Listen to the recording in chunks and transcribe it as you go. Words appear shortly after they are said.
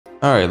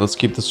Alright, let's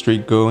keep the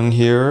streak going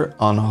here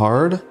on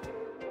hard.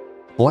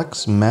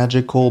 Flex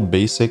magical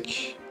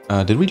basic.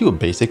 Did we do a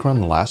basic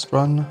run last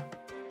run?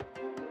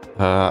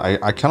 I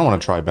kind of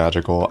want to try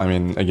magical. I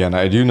mean, again,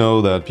 I do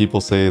know that people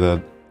say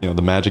that, you know,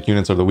 the magic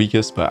units are the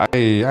weakest, but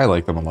I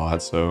like them a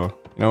lot, so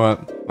you know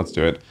what? Let's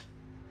do it.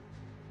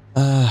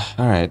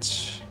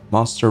 Alright.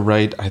 Monster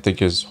Right, I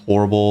think, is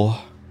horrible.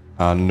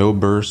 No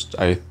Burst,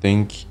 I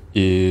think,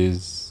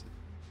 is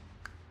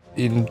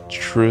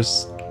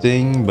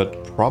interesting, but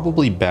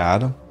probably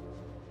bad.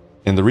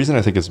 And the reason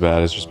I think it's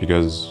bad is just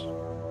because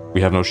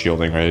we have no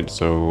shielding, right?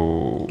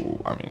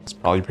 So, I mean, it's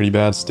probably pretty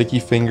bad. Sticky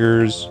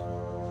Fingers.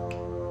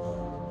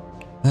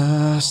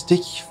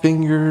 Sticky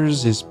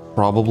Fingers is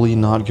probably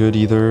not good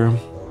either.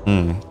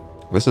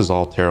 This is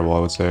all terrible, I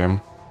would say.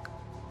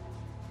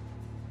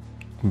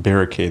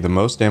 Barricade, the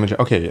most damage.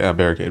 Okay, yeah,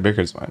 Barricade.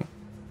 Barricade's fine.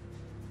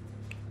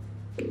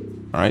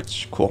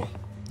 Alright, cool.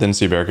 Didn't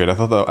see Barricade. I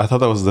thought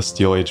that was the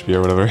steel HP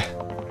or whatever.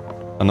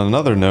 On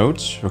another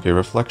note, okay,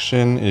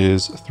 Reflection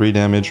is 3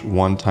 damage,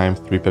 1 time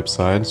 3 pip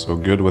side, so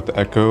good with the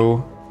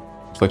Echo.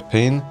 Inflict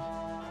Pain.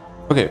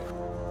 Okay,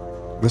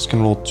 this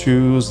can roll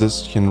 2s,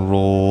 this can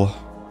roll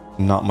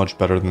not much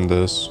better than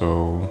this,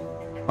 so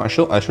I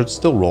should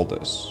still roll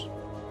this.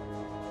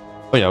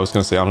 Oh yeah, I was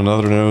gonna say, on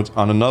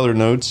another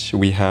note,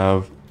 we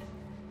have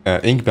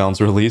Inkbound's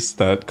release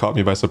that caught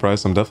me by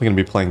surprise, so I'm definitely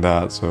gonna be playing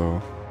that,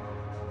 so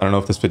I don't know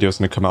if this video is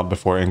gonna come out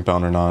before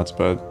Inkbound or not,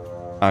 but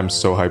I'm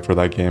so hyped for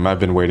that game. I've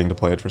been waiting to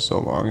play it for so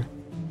long.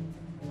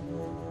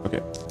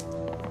 Okay.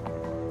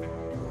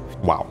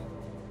 Wow.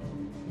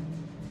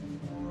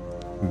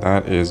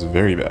 That is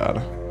very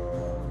bad.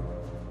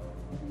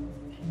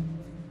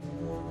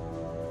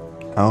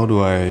 How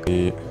do I...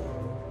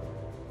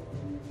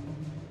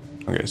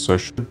 Okay, so I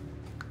should...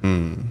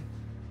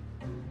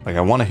 Like,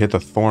 I want to hit the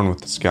Thorn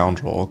with the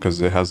Scoundrel,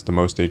 because it has the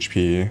most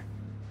HP.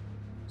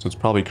 So it's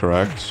probably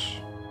correct.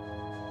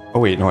 Oh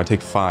wait, no, I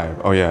take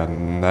 5. Oh yeah,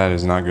 that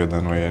is not good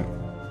then, wait.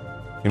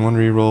 In 1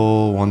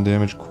 reroll, 1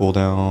 damage,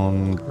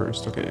 cooldown,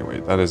 burst. Okay,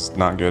 wait, that is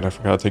not good. I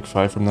forgot to take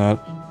 5 from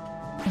that.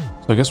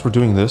 So I guess we're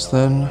doing this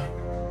then.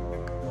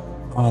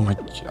 Oh my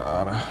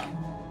god.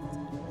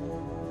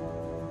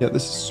 Yeah,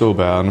 this is so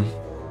bad.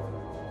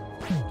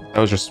 That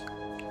was just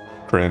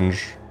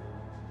cringe.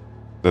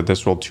 That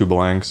this rolled 2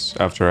 blanks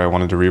after I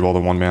wanted to reroll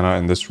the 1 mana,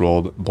 and this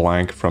rolled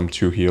blank from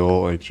 2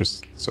 heal. Like,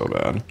 just so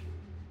bad.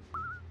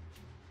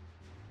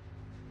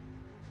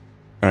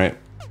 Alright.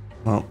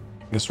 Well,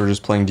 I guess we're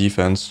just playing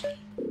defense.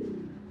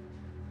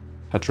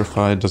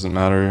 Petrified doesn't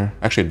matter.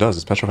 Actually, it does.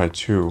 It's Petrified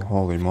 2.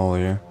 Holy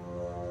moly. Yeah,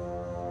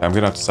 I'm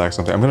gonna have to sack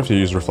something. I'm gonna have to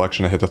use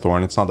Reflection to hit the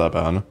Thorn. It's not that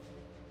bad.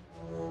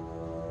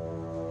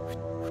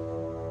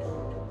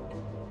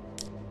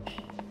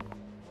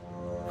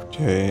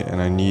 Okay,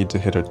 and I need to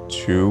hit a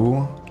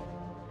 2.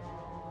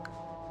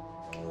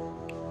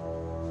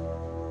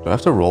 Do I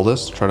have to roll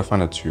this to try to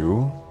find a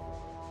 2?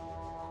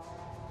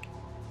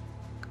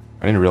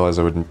 I didn't realize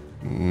I would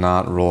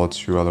not roll a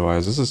 2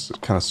 otherwise. This is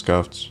kind of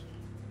scuffed.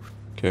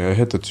 Okay, I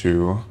hit the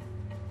 2.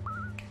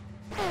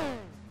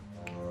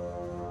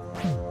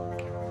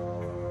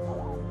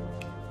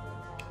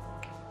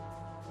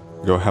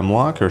 Go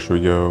Hemlock, or should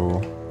we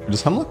go...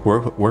 Does Hemlock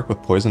work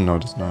with poison? No,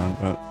 it does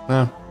not, but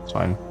it's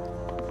fine.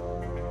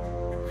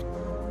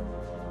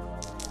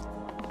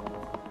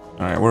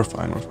 Alright, we're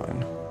fine, we're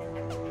fine.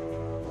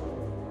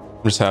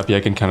 I'm just happy I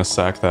can kind of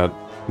sack that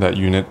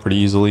unit pretty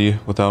easily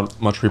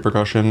without much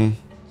repercussion.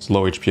 It's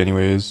low HP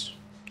anyways.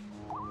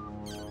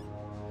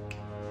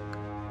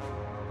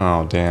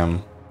 Oh,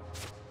 damn.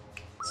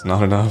 It's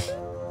not enough.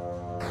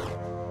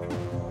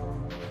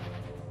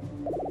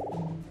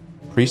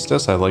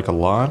 Priestess I like a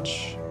lot.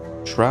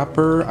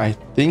 Trapper I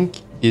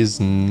think is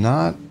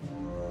not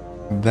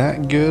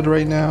that good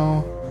right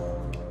now.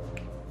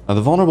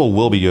 The Vulnerable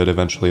will be good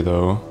eventually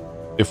though.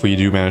 If we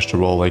do manage to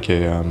roll like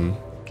a...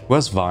 Who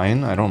has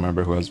Vine? I don't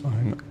remember who has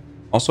Vine.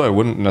 Also, I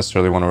wouldn't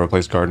necessarily want to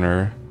replace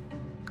Gardener.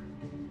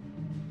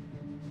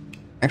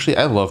 Actually,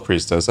 I love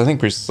Priestess. I think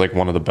Priestess is like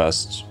one of the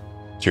best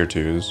tier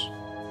 2s.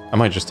 I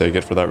might just take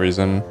it for that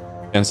reason.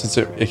 And since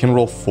it can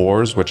roll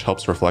 4s, which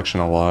helps Reflection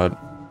a lot.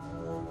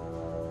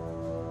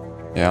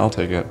 Yeah, I'll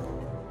take it.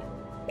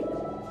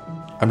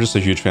 I'm just a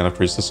huge fan of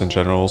Priestess in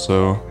general,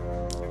 so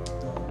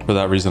for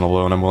that reason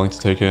alone, I'm willing to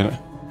take it.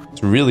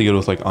 It's really good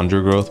with like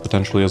Undergrowth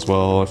potentially as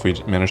well, if we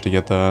manage to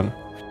get that.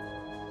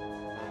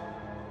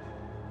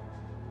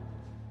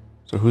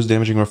 So who's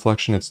damaging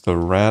Reflection? It's the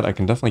rat. I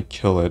can definitely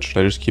kill it. Should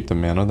I just keep the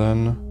mana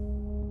then?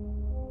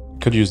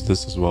 Could use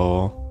this as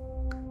well.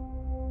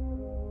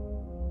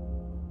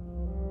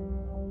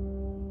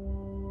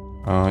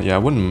 Yeah, I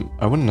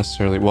wouldn't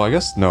necessarily... Well, I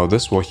guess, no,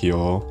 this will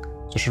heal.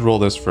 So I should roll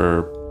this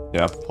for,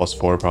 yeah,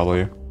 +4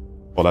 probably.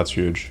 Well, that's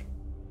huge.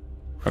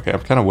 Okay,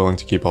 I'm kind of willing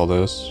to keep all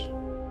this.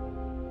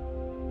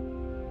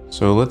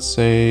 So let's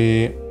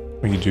say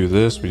we do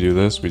this, we do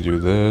this, we do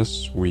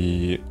this,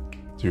 we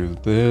do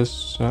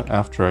this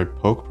after I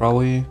poke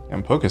probably.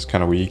 And poke is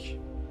kind of weak.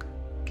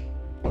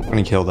 I'm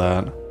gonna kill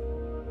that.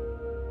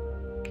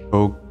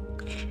 Poke.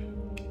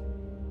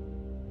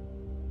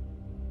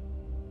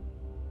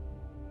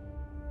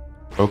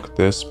 Poke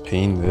this,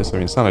 pain this. I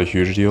mean, it's not a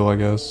huge deal, I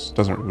guess.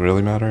 Doesn't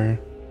really matter.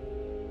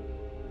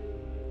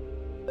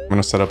 I'm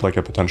gonna set up like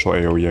a potential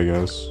AoE, I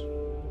guess.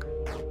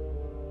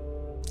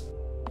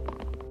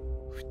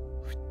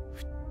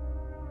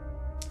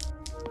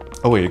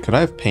 Oh wait, could I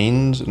have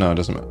pained? No, it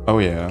doesn't matter. Oh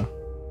yeah.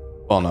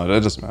 Well, no,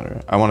 it doesn't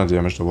matter. I want to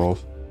damage the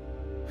wolf.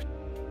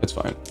 It's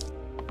fine.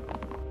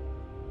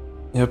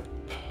 Yep.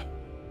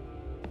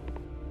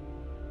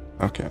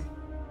 Okay.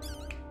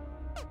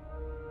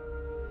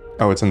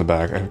 Oh, it's in the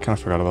back. I kind of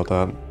forgot about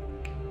that.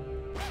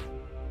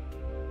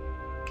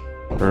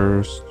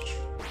 Burst.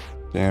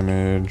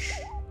 Damage.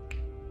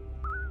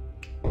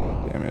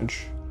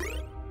 Damage.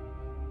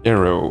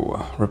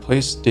 Arrow.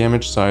 Replace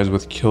damage size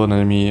with kill an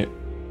enemy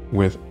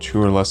with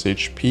 2 or less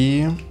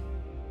HP.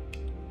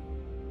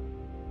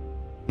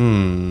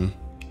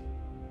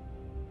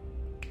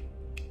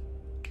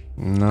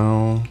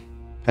 No.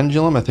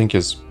 Pendulum, I think,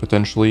 is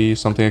potentially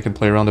something I can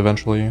play around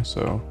eventually,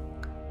 so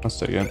let's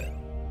take it.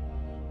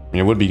 I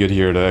mean, it would be good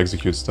here to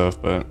execute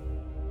stuff, but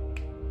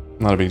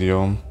not a big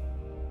deal.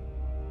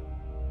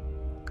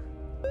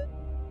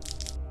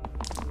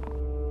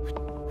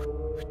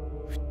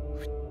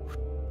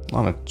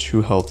 On a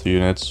 2 health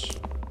units.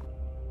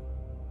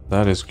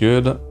 That is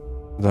good.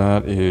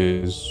 That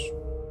is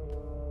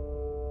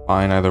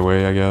fine either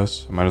way, I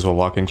guess. I might as well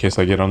lock in case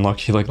I get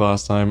unlucky like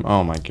last time.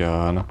 Oh my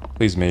god.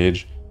 Please,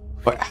 mage.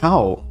 But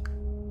how?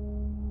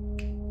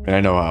 I mean, I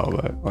know how,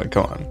 but like,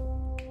 come on.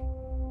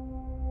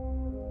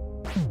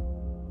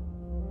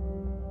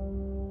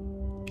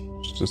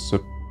 It's just a...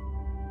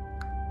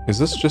 Is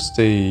this just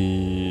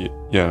a...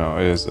 Yeah, no,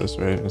 it is this,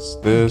 right? It's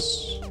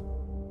this.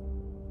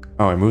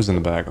 Oh, it moves in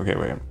the back. Okay,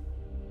 wait.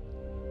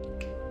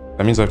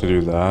 That means I have to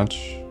do that.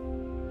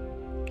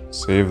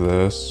 Save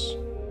this.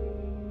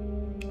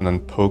 And then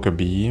poke a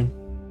bee.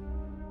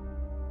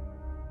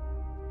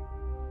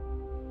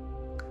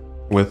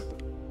 With...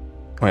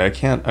 Wait, I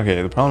can't...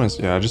 Okay, the problem is...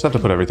 Yeah, I just have to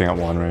put everything at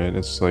 1, right?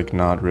 It's like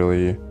not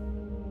really...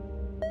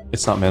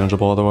 It's not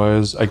manageable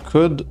otherwise. I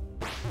could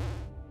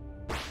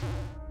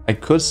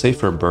save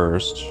for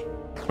burst,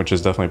 which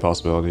is definitely a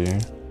possibility. I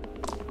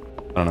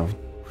don't know.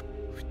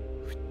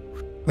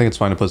 I think it's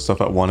fine to put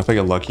stuff at 1. If I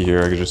get lucky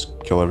here, I could just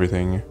kill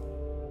everything.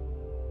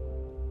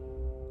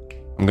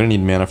 I'm gonna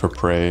need mana for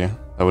prey.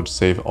 That would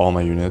save all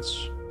my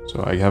units.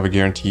 So I have a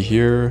guarantee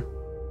here.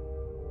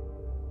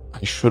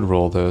 I should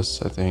roll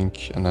this, I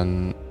think, and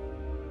then...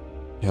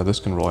 Yeah, this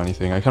can roll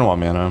anything. I kind of want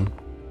mana.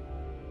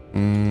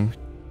 I'm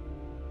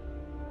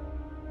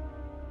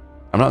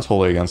not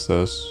totally against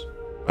this.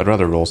 I'd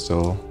rather roll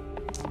still.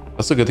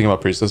 That's the good thing about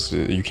Priestess.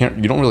 You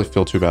don't really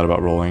feel too bad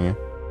about rolling.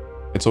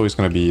 It's always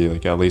gonna be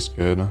like at least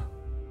good.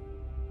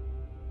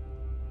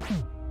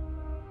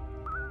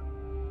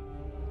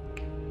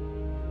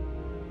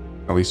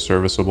 At least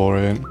serviceable,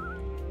 right?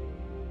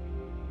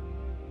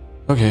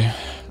 Okay.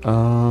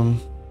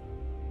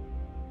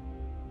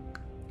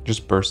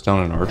 Just burst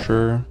down an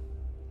archer.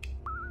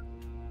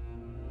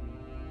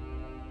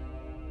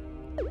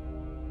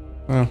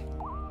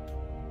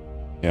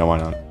 Yeah, why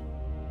not?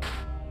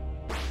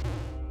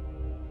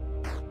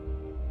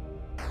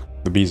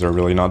 The bees are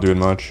really not doing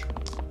much.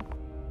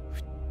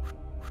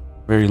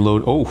 Very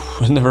low.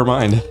 Oh, never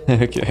mind.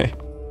 Okay.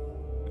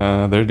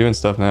 They're doing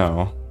stuff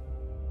now.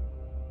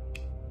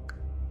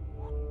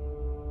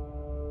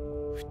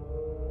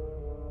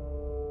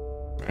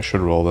 I should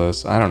roll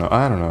this. I don't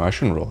know. I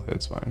shouldn't roll it.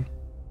 It's fine.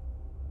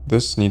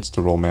 This needs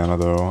to roll mana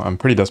though. I'm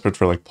pretty desperate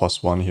for like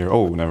 +1 here.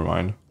 Oh, never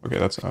mind. Okay,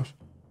 that's enough.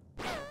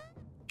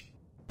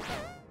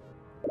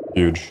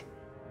 Huge.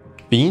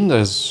 Fiend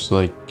is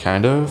like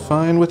kind of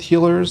fine with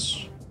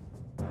healers.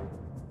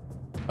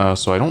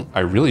 So I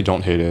really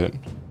don't hate it.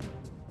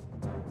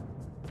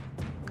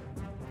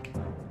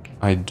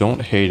 I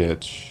don't hate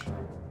it.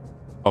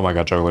 Oh my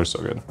god, Juggler's so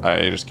good.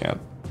 I just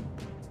can't.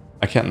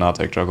 I can't not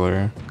take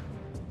Juggler.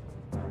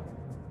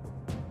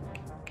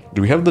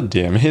 Do we have the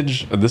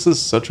damage? This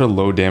is such a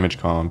low damage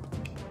comp.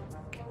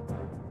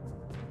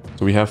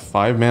 So we have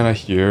 5 mana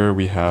here.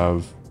 We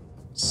have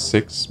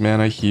 6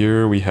 mana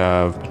here. We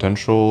have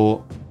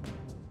potential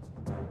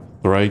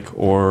strike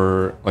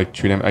or like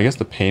 2 damage. I guess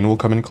the pain will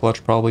come in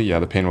clutch probably. Yeah,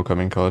 the pain will come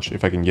in clutch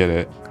if I can get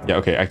it. Yeah,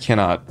 okay. I can't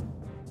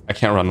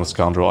run with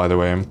Scoundrel either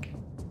way.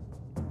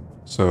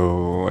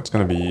 So it's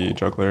gonna be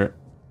Juggler.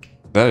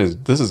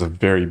 This is a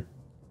very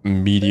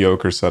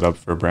mediocre setup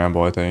for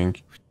Bramble, I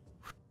think.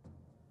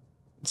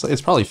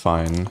 It's probably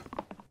fine.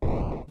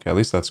 Okay, at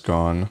least that's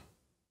gone.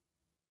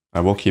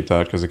 I will keep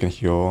that because it can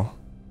heal.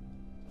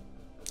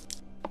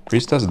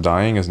 Priestess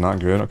dying is not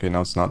good. Okay, now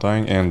it's not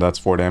dying, and that's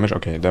 4 damage.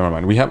 Okay, never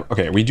mind.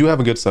 We do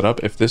have a good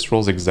setup if this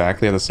rolls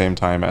exactly at the same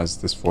time as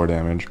this 4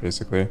 damage,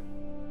 basically.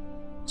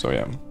 So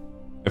yeah,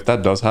 if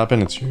that does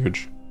happen, it's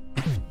huge.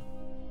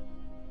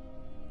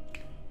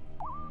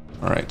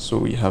 All right, so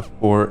we have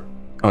 4.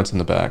 Oh, it's in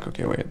the back.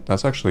 Okay, wait,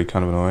 that's actually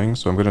kind of annoying.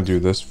 So I'm gonna do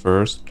this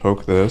first.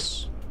 Poke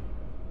this.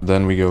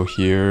 Then we go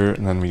here,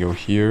 and then we go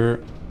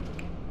here.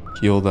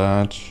 Heal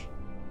that.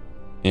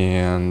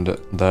 And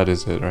that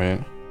is it,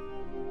 right?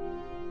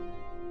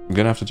 I'm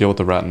gonna have to deal with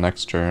the rat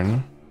next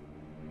turn.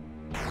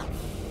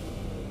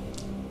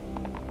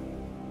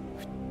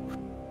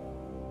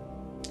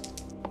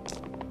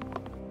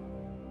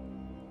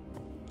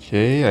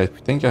 Okay, I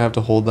think I have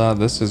to hold that.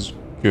 This is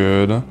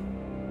good.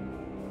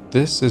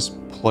 This is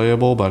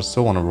playable, but I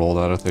still want to roll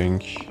that, I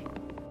think.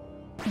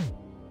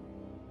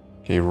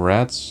 Okay,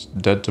 rat's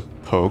dead to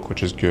poke,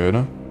 which is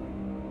good.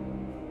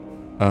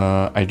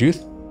 I do...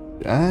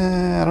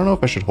 I don't know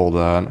if I should hold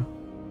that.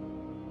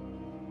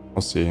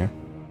 We'll see.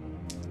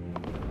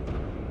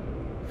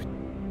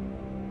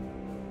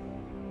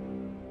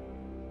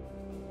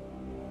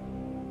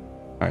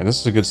 Alright, this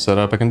is a good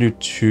setup. I can do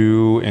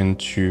 2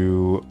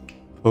 into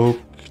poke,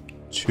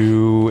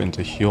 2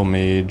 into heal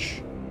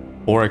mage,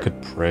 or I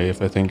could pray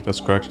if I think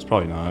that's correct. It's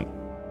probably not.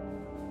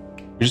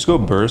 We just go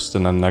burst,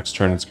 and then next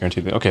turn it's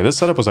guaranteed. Okay, this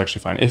setup was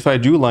actually fine. If I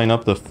do line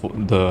up the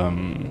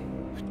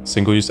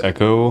single-use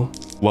echo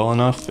well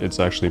enough,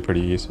 it's actually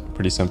pretty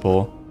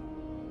simple.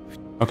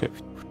 Okay.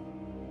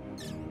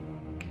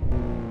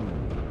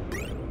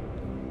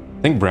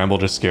 I think Bramble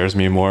just scares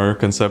me more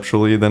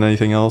conceptually than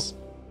anything else.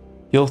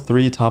 Heal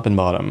 3 top and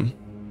bottom.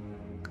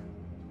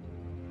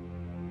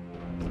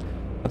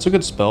 That's a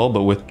good spell,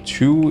 but with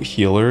 2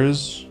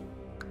 healers,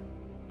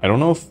 I don't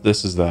know if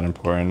this is that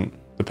important.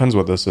 Depends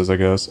what this is, I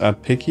guess.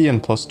 Add picky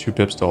and plus 2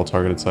 pips to all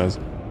targeted size.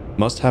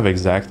 Must have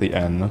exactly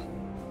N.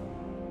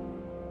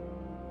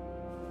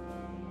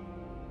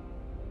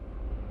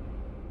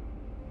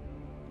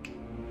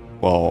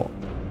 Well,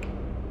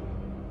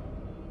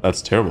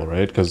 that's terrible,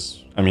 right?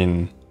 Because, I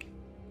mean,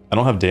 I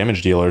don't have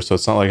damage dealer, so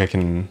it's not like I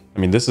can... I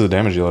mean, this is a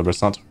damage dealer, but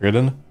it's not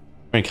targeted. I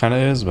mean, it kind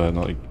of is, but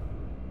like...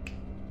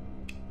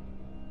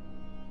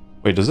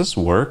 Wait, does this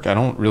work? I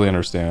don't really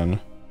understand.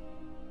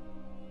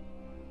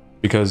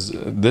 Because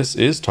this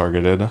is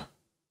targeted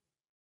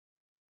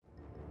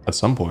at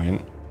some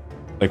point.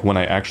 Like, when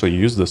I actually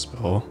use this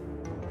spell.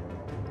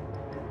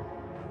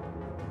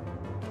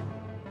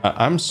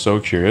 I'm so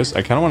curious.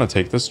 I kind of want to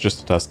take this just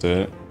to test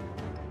it.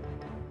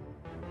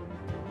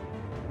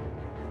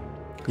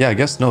 Yeah, I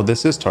guess, no,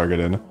 this is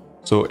targeted.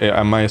 So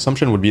my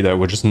assumption would be that it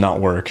would just not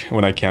work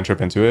when I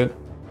cantrip into it.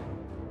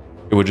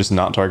 It would just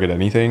not target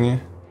anything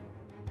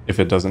if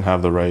it doesn't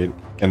have the right...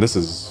 And this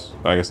is...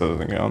 I guess that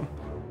doesn't count.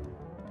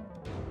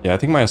 Yeah, I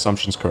think my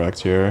assumption's correct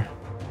here.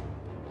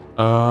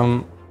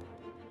 I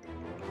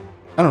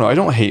don't know. I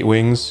don't hate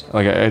wings.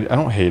 Like, I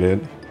don't hate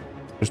it.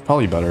 There's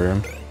probably better.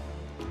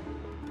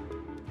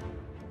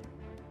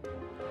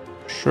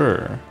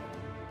 Sure.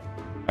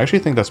 I actually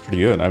think that's pretty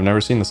good. I've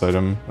never seen this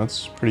item.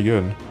 That's pretty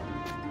good.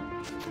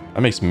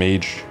 That makes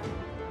mage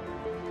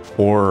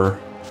or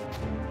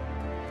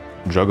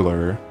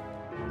juggler.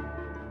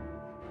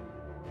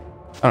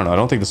 I don't know. I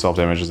don't think the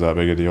self-damage is that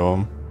big a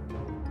deal.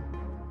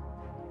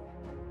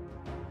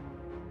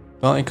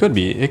 Well, it could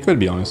be. It could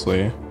be,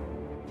 honestly.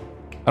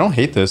 I don't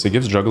hate this. It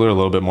gives juggler a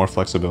little bit more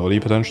flexibility,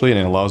 potentially, and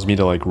it allows me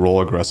to, like,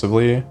 roll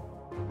aggressively.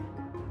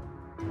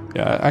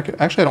 Yeah,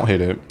 actually, I don't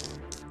hate it.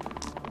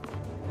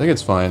 I think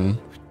it's fine.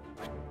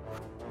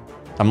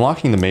 I'm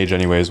locking the mage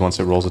anyways once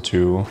it rolls a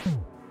 2.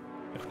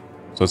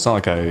 So it's not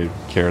like I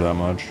care that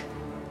much.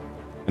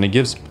 And it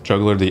gives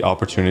juggler the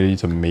opportunity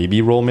to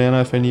maybe roll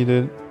mana if I need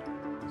it.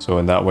 So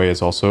in that way,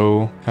 it's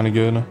also kind of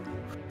good.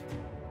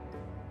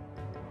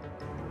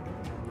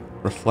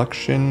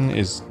 Reflection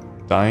is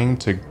dying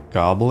to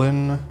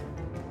goblin.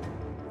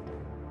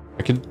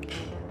 I could...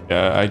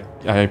 Yeah,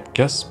 I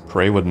guess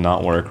pray would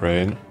not work,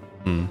 right?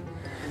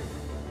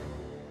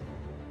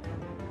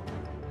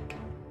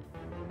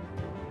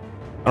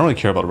 I don't really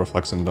care about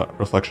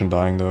reflection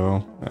dying,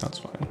 though. Yeah, that's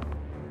fine.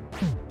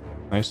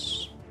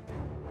 Nice.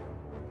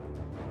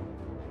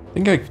 I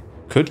think I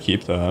could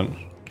keep that.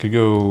 Could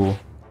go...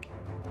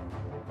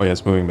 Oh yeah,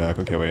 it's moving back.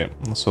 Okay, wait.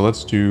 So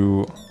let's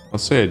do...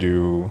 Let's say I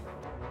do...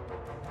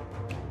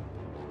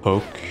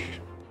 Poke.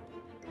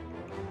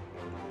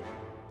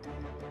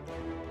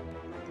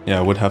 Yeah,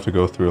 I would have to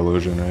go through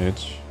illusion, right?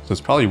 So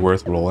it's probably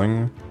worth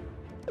rolling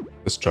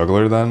this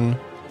juggler then.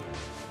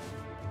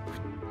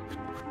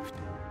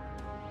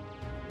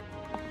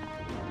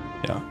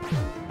 Yeah,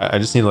 I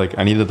just need, like,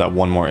 I needed that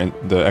one more,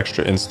 the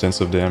extra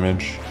instance of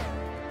damage.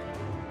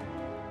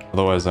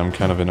 Otherwise, I'm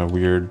kind of in a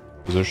weird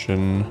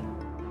position.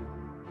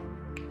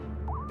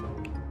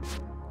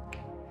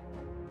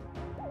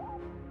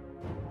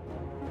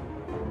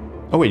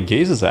 Oh wait,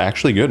 gaze is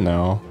actually good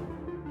now.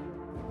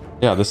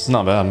 Yeah, this is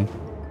not bad.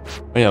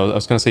 Oh yeah, I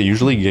was gonna say,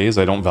 usually gaze,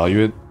 I don't value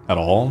it at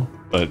all,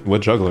 but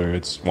with juggler,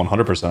 it's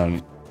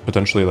 100%.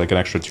 Potentially like an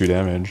extra 2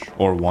 damage,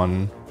 or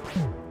 1.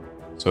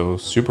 So,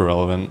 super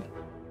relevant.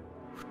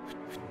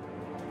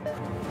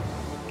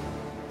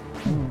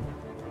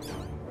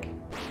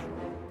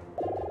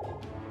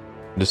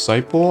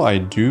 Disciple, I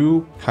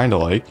do kind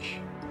of like.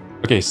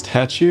 Okay,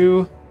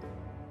 statue.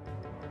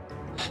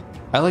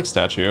 I like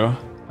statue.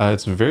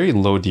 It's very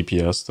low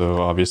DPS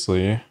though,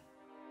 obviously.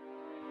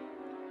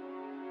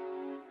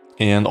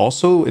 And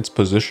also, its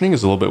positioning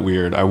is a little bit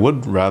weird. I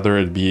would rather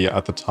it be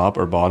at the top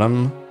or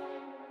bottom.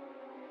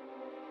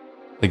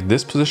 Like,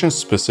 this position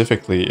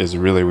specifically is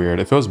really weird.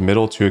 If it was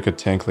middle too, it could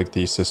tank like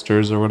the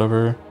sisters or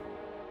whatever.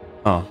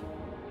 Oh.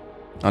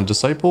 On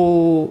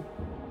Disciple...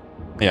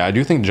 Yeah, I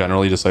do think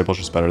generally Disciple's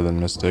just better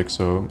than Mystic,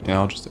 so yeah,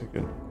 I'll just take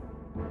it.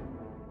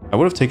 I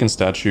would have taken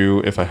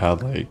statue if I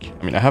had like,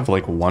 I mean, I have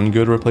like one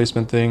good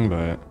replacement thing,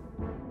 but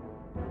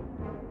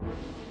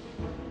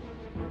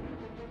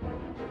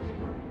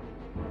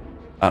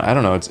I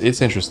don't know.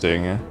 It's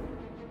interesting.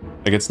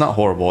 Like, it's not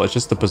horrible. It's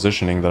just the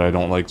positioning that I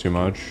don't like too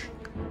much,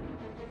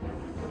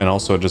 and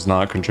also it does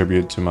not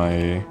contribute to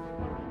my.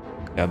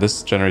 Yeah,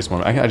 this generates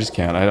one. I just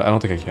can't. I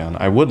don't think I can.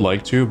 I would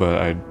like to, but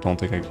I don't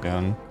think I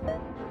can.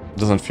 It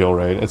doesn't feel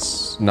right.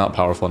 It's not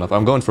powerful enough.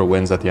 I'm going for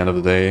wins at the end of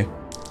the day.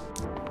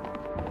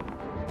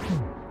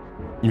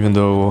 Even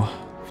though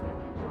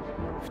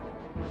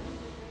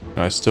you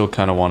know, I still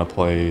kind of want to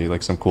play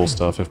like some cool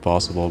stuff if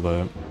possible,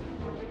 but...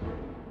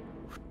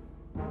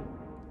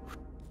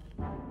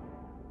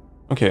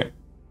 Okay.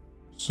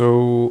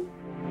 So...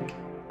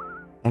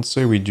 let's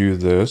say we do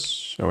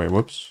this. Oh wait,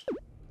 whoops.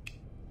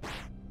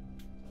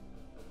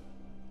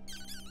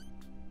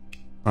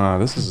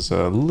 This is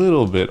a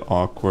little bit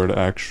awkward,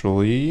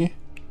 actually.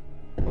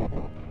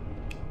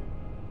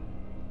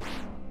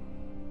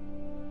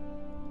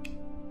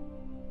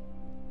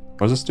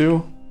 What does this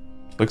do?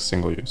 Like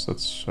single use.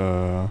 That's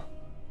yeah,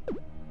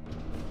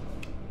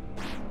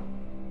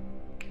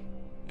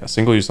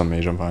 single use on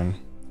mage, I'm fine.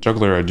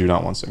 Juggler, I do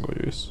not want single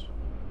use.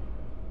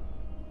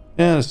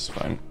 Yeah, this is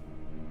fine.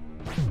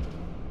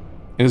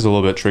 It is a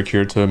little bit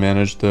trickier to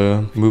manage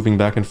the moving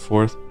back and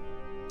forth.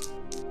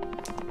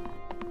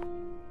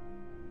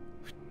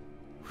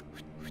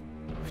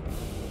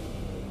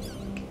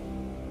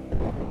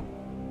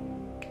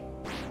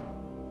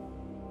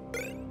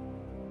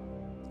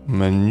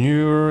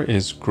 Manure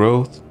is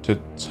growth to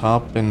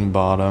top and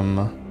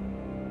bottom.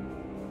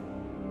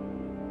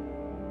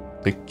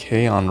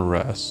 Decay on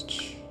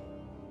rest.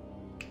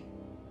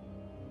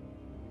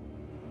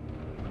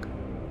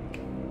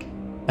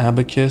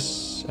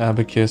 Abacus,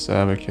 abacus,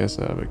 abacus,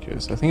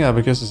 abacus. I think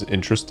abacus is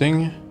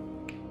interesting,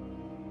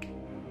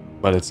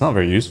 but it's not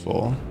very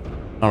useful.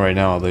 Not right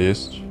now, at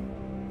least.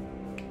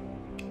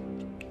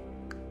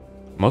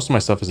 Most of my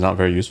stuff is not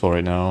very useful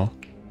right now.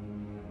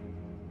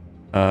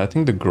 I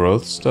think the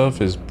growth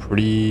stuff is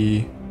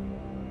pretty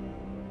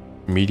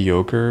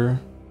mediocre.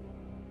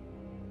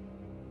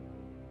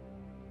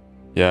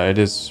 Yeah, it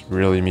is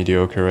really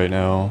mediocre right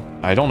now.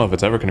 I don't know if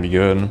it's ever going to be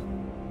good.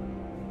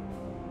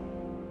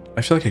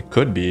 I feel like it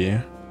could be.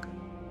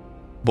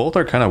 Both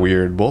are kind of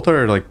weird. Both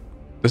are like,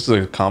 this is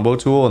a combo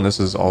tool, and this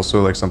is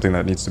also like something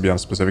that needs to be on a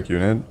specific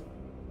unit.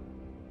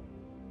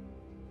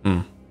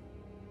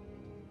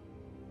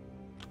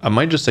 I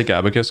might just take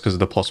Abacus because of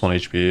the +1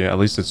 HP. At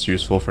least it's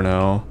useful for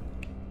now.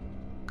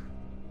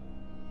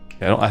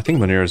 Yeah, I think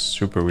Manure is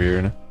super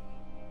weird.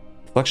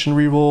 Reflection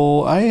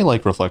reroll. I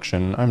like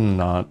Reflection. I'm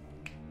not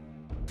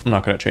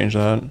gonna change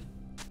that.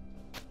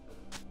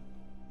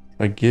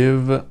 I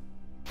give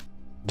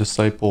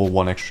Disciple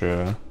 1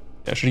 extra.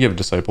 Yeah, I should give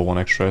Disciple 1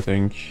 extra, I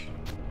think.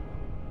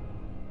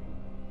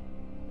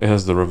 It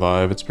has the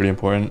revive, it's pretty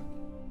important.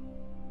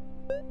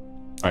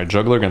 Alright,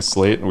 Juggler against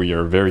Slate. We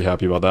are very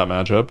happy about that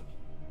matchup.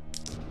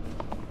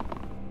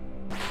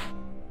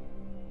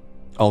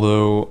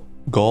 Although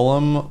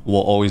Golem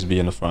will always be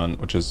in the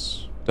front, which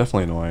is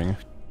definitely annoying.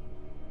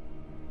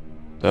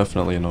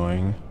 Definitely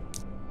annoying.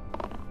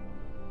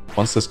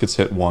 Once this gets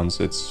hit once,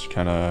 it's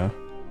kind of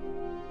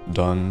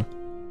done.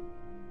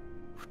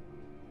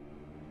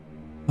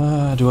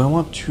 Do I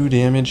want 2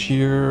 damage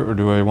here, or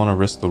do I want to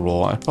risk the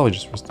roll? I'd probably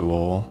just risk the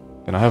roll.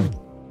 And I have a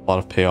lot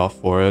of payoff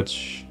for it.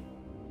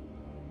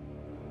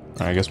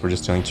 Alright, I guess we're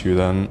just dealing 2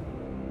 then.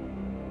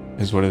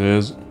 Is what it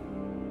is.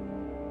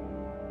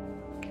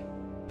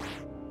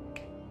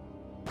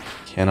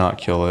 Cannot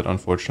kill it,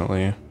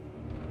 unfortunately.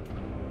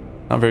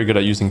 Not very good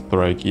at using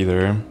Thrike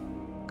either.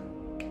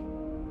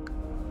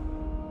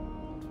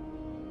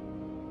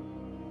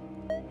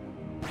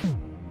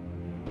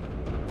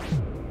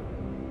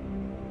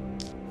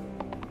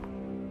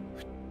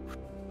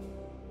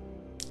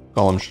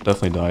 Golem should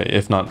definitely die,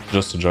 if not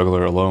just a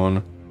Juggler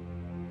alone.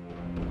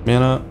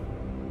 Mana.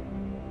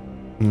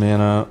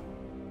 Mana.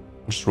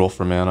 Just roll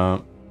for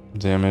mana.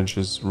 Damage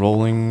is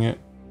rolling.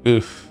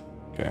 Oof.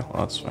 Okay, well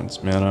that's fine.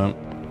 It's mana.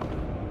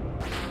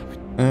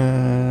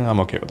 I'm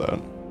okay with that.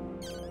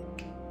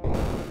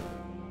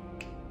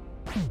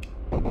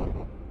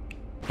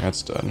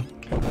 That's done.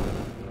 Okay.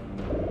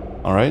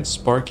 Alright,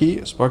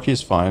 Sparky. Sparky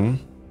is fine.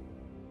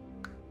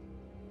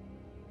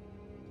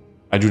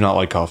 I do not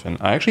like Coffin.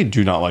 I actually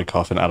do not like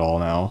Coffin at all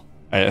now.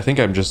 I think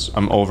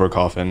I'm over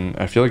Coffin.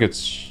 I feel like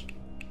it's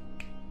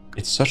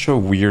such a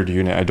weird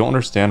unit. I don't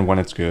understand when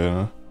it's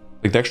good.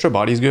 Like, the extra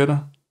body's good,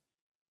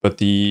 but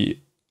the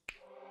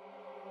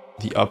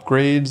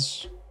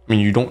upgrades, I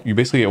mean, you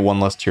basically get 1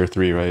 less tier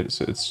 3, right?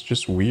 So it's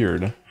just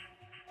weird.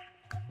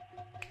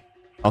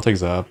 I'll take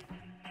Zap.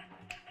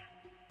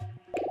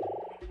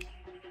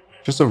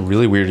 Just a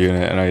really weird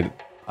unit, and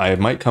I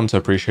might come to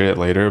appreciate it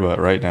later, but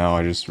right now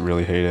I just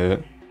really hate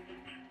it.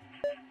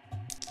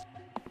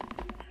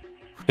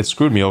 It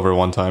screwed me over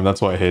one time,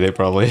 that's why I hate it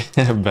probably.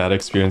 Bad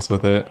experience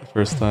with it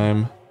first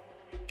time.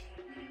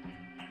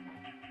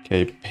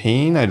 Okay,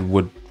 Pain I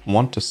would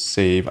want to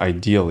save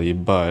ideally,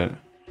 but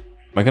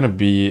am I gonna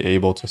be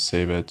able to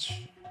save it?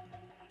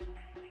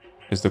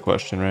 is the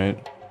question,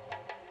 right?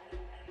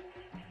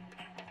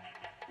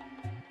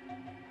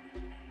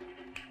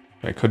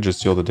 I could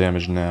just deal the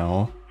damage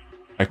now.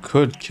 I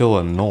could kill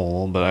a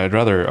Null, but I'd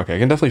rather... Okay, I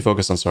can definitely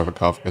focus on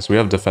Sarcophagus. We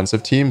have a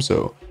defensive team,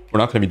 so we're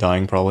not going to be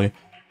dying, probably.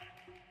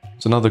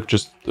 So now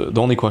the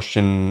only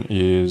question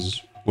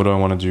is, what do I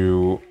want to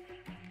do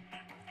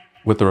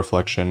with the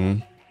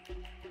reflection?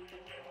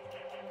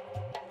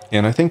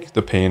 And I think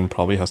the pain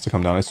probably has to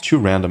come down. It's too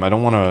random. I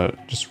don't want to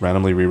just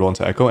randomly reroll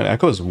into Echo, and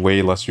Echo is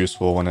way less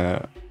useful when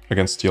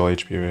against Steel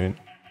HP, right?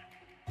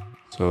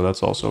 So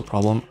that's also a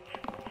problem.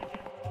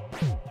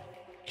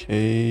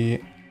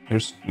 Okay,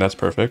 that's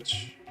perfect.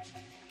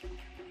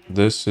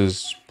 This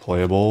is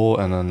playable,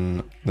 and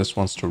then this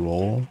wants to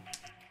roll.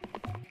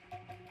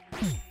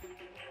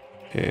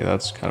 Okay,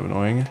 that's kind of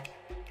annoying.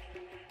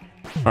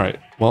 Alright,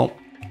 well,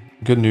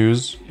 good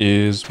news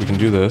is we can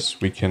do this.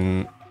 We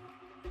can...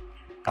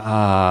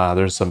 Ah,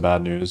 there's some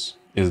bad news.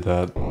 Is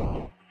that...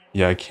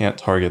 Yeah, I can't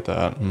target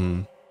that.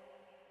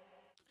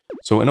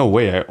 So in a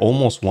way, I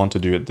almost want to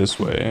do it this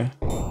way.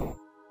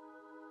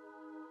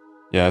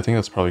 Yeah, I think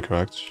that's probably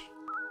correct.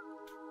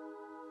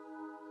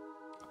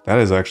 That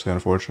is actually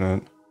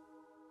unfortunate.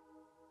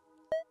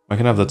 I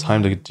can have the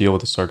time to deal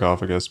with the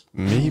sarcophagus.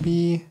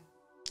 Maybe...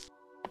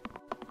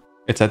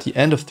 It's at the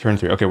end of turn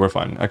 3. Okay, we're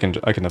fine. I can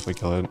definitely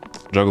kill it.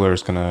 Juggler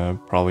is gonna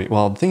probably...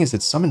 Well, the thing is,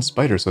 it's summoned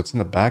Spider, so it's in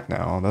the back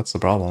now. That's the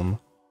problem.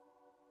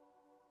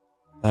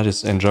 That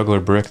is... And Juggler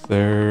Brick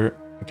there.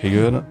 Okay,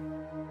 good.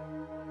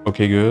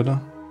 Okay, good.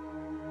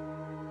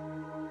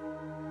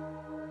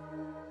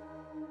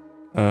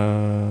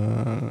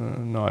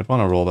 No, I'd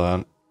want to roll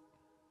that.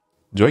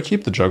 Do I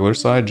keep the Juggler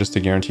side just to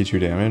guarantee 2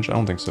 damage? I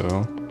don't think so.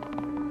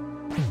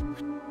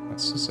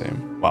 That's the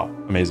same. Wow,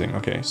 amazing.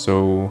 Okay,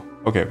 so...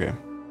 Okay.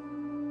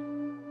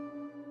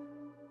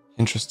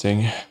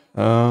 Interesting.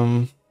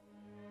 I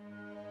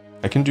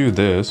can do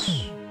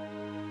this.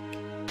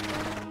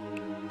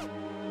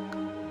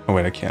 Oh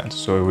wait, I can't.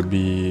 So it would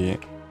be...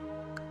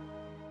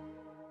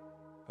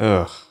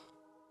 Ugh.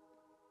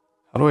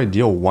 How do I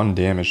deal 1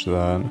 damage to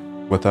that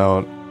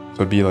without... So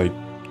it'd be like...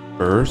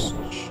 Burst?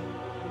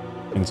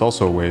 And it's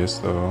also a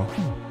waste though.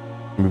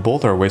 I mean,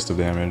 both are a waste of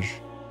damage.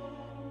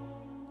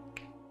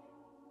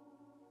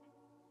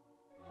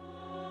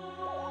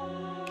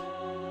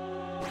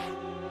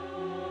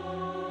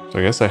 So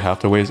I guess I have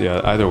to waste...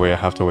 Yeah, either way I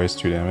have to waste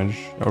 2 damage.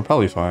 We're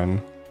probably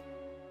fine.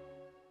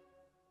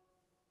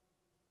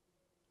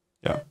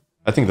 Yeah.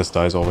 I think this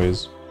dies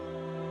always.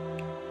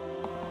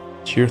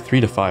 Tier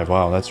 3 to 5.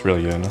 Wow, that's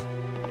really good.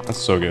 That's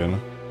so good.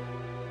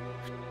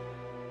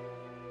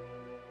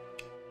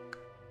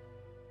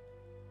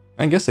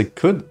 I guess it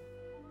could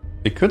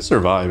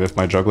survive if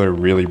my Juggler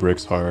really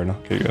bricks hard.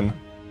 Okay, good.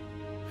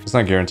 It's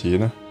not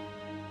guaranteed.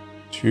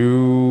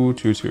 2,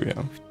 2, 2,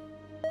 yeah.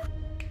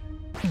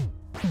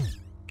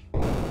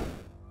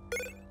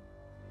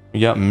 We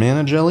got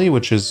Mana Jelly,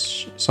 which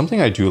is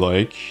something I do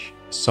like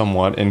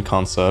somewhat in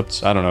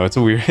concept. I don't know, it's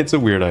a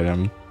weird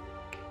item.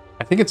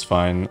 I think it's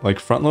fine. Like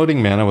front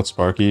loading mana with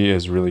Sparky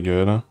is really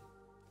good.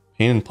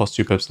 Pain and plus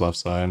 2 pips left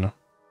side.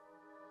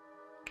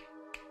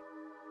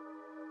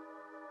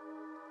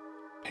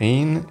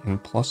 Pain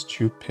and plus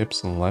 2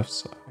 pips left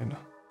side.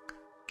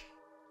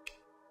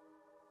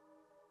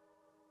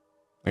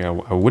 Like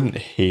I wouldn't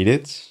hate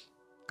it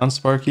on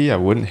Sparky. I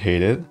wouldn't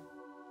hate it.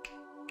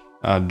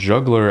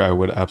 Juggler, I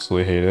would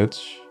absolutely hate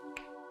it.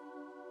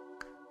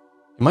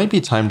 It might be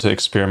time to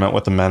experiment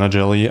with the Mana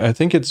Jelly. I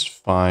think it's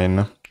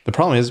fine. The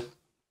problem is,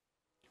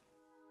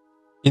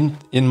 in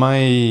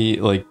my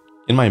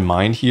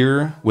mind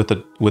here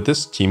with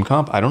this team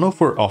comp, I don't know if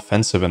we're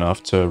offensive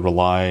enough to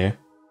rely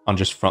on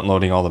just front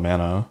loading all the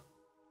mana.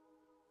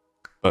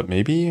 But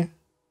maybe,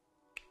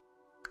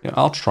 yeah,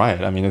 I'll try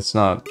it. I mean, it's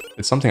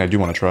something I do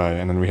want to try.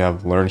 And then we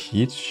have Learn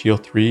Heat,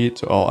 shield 3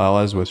 to all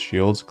allies with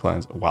shields,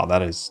 cleanse. Wow,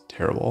 that is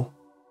terrible.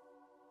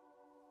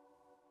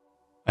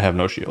 I have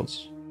no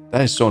shields.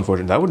 That is so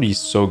unfortunate. That would be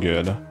so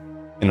good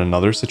in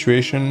another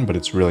situation, but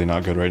it's really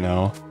not good right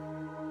now.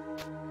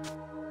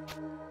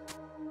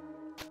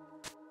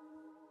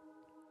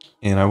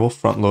 And I will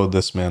front load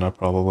this mana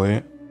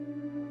probably.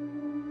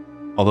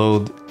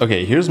 Although,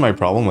 okay, here's my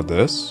problem with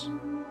this.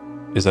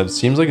 Is that it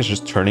seems like it's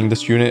just turning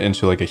this unit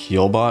into like a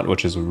heal bot,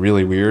 which is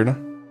really weird.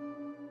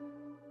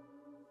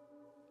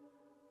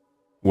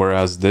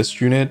 Whereas this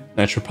unit,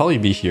 that should probably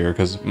be here,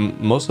 because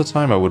most of the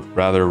time I would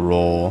rather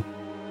roll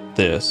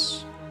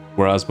this.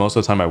 Whereas most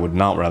of the time I would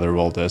not rather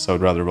roll this, I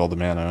would rather roll the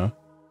mana.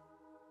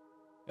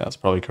 Yeah, that's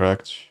probably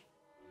correct.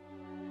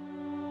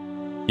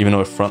 Even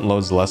though it front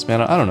loads less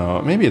mana, I don't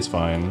know, maybe it's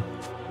fine.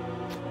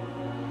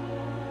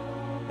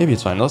 Maybe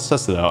it's fine, let's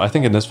test it out. I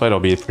think in this fight I'll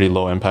be pretty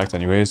low impact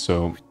anyway,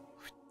 so...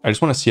 I just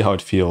want to see how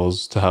it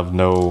feels to have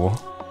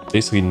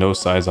basically no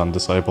sides on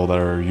Disciple that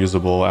are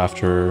usable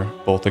after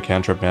both the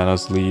cantrip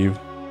manas leave.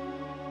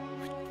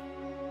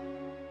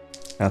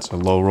 That's a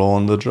low roll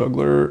on the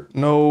Juggler.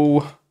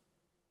 No.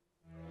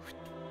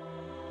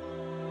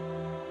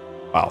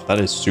 Wow, that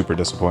is super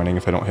disappointing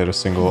if I don't hit a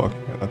single. Okay,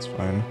 that's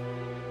fine.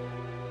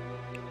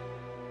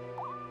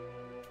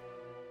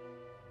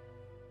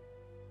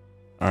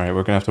 Alright,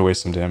 we're gonna have to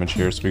waste some damage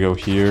here. So we go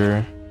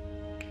here.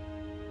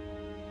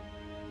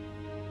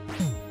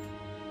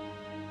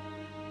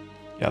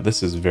 Yeah,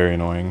 this is very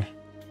annoying.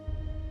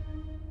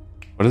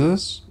 What is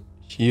this?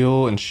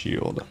 Heal and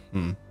shield.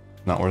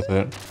 Not worth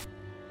it.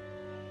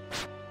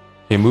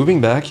 Okay,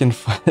 moving back in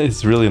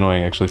is really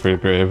annoying actually for the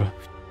grave.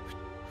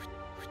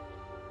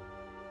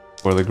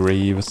 For the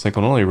grave, it's like I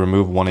can only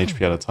remove 1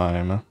 HP at a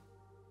time.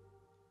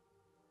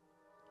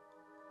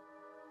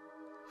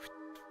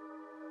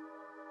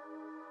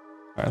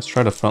 Alright, let's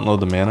try to front load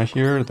the mana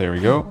here. There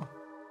we go.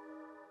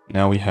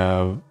 Now we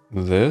have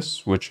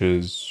this, which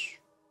is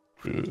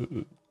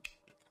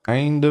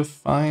kind of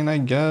fine, I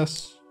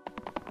guess.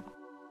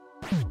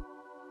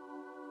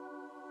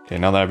 Okay,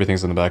 now that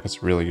everything's in the back,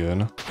 it's really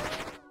good.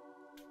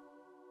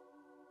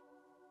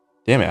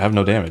 Damn it, I have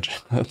no damage.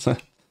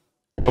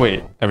 Oh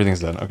wait, everything's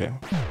done. Okay,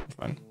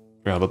 fine.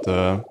 Forgot about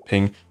the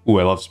ping. Ooh,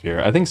 I love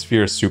Spear. I think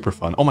Spear is super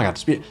fun. Oh my god,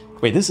 Spear.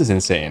 Wait, this is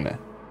insane.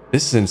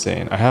 This is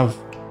insane. I have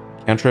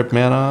cantrip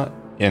mana,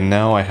 and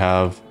now I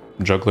have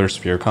Juggler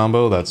Sphere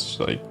combo. That's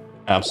like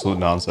absolute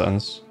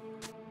nonsense.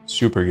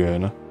 Super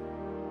good.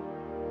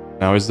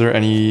 Now, is there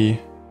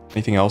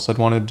anything else I'd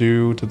want to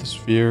do to the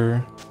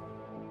Sphere?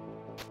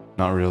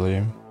 Not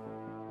really.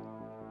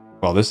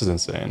 Well, this is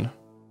insane.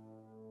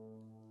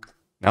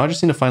 Now I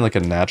just need to find like a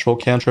natural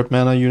cantrip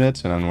mana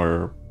unit, and then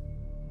we're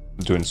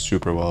doing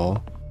super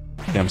well.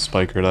 Damn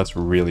Spiker, that's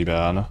really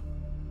bad.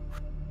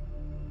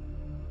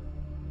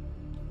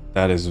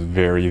 That is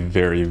very,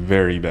 very,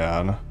 very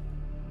bad.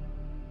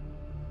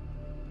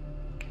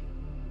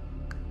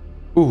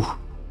 Ooh,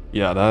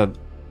 yeah, that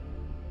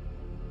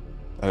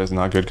is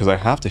not good, because I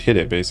have to hit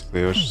it,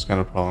 basically, which is kind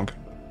of a problem.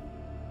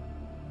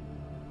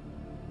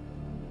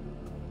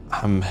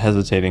 I'm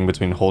hesitating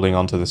between holding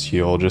onto this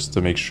heal just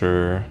to make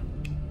sure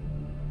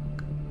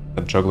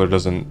that Juggler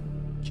doesn't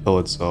kill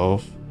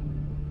itself.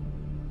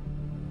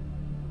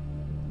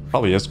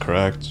 Probably is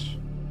correct.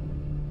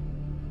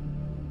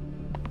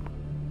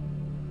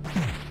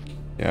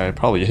 Yeah, it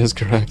probably is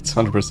correct,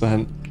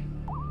 100%.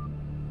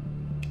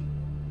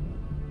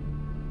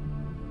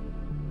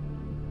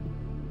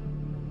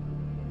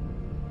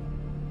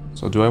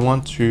 So do I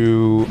want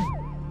to...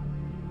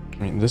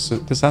 I mean, this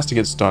has to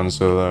get stunned,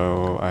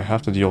 so I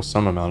have to deal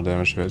some amount of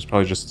damage to it. It's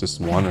probably just this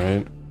one,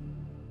 right?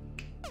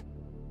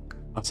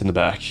 That's in the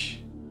back.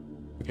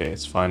 Okay,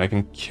 it's fine. I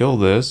can kill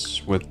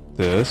this with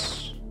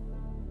this.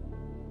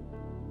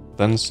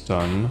 Then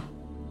stun.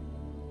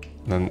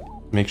 And then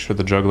make sure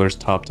the Juggler's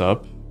topped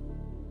up.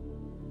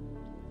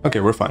 Okay,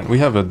 we're fine. We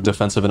have a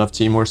defensive enough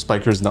team where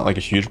Spiker's not like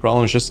a huge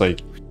problem. It's just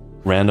like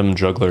random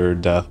Juggler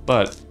death.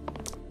 But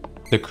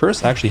the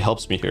curse actually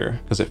helps me here,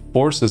 because it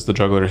forces the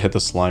Juggler to hit the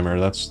Slimer.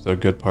 That's the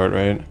good part,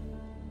 right?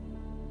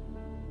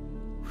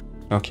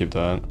 I'll keep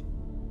that.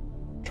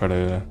 Try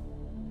to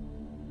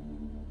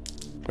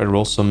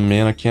roll some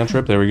mana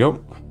cantrip. There we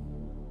go.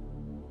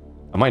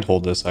 I might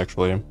hold this,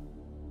 actually.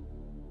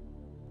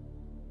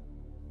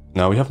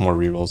 No, we have more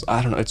rerolls.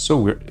 I don't know. It's so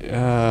weird.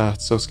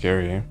 It's so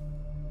scary.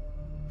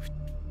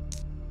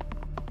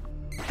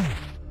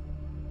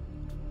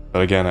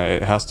 But again,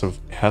 it has to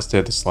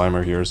hit the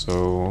Slimer here,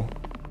 so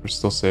we're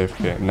still safe.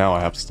 Okay, now I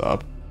have to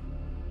stop.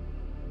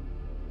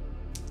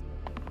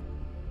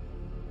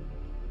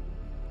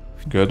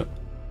 Good.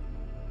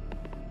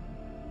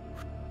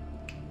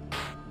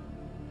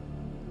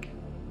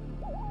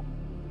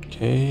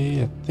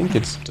 Okay, I think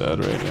it's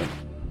dead right now.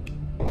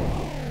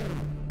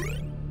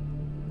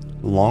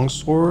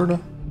 Longsword?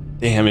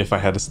 Damn, if I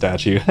had a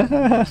statue.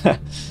 This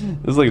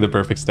is like the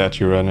perfect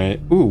statue run,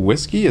 right? Ooh,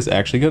 Whiskey is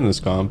actually good in this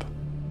comp.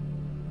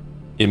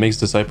 It makes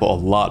Disciple a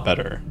lot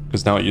better,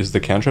 because now it uses the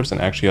cantrips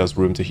and actually has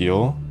room to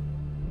heal.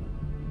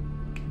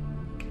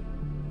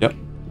 Yep,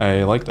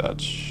 I like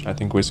that. I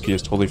think Whiskey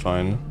is totally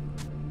fine.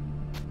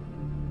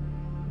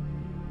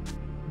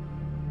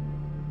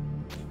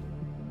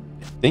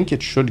 I think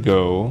it should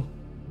go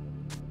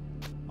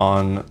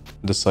on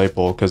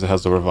Disciple because it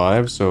has the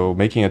revive, so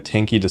making a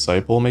tanky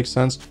Disciple makes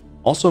sense.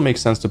 Also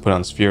makes sense to put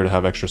on Sphere to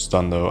have extra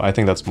stun though. I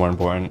think that's more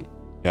important.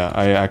 Yeah,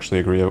 I actually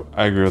agree.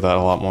 I agree with that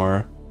a lot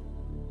more.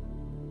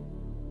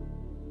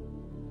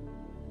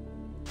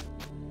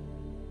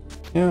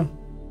 Yeah.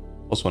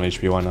 Plus 1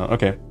 HP, why not?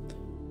 Okay.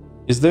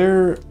 Is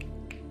there...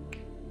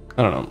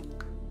 I don't know.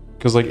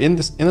 Because like in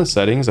the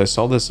settings, I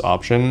saw this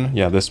option.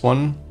 Yeah, this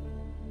one.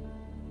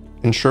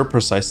 Ensure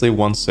precisely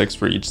 1/6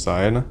 for each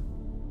side.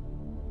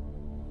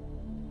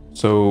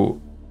 So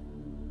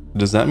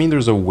does that mean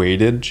there's a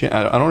weighted chance?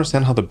 I don't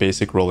understand how the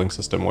basic rolling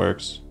system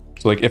works.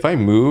 So like if I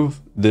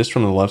move this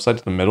from the left side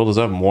to the middle, does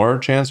that have more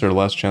chance or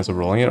less chance of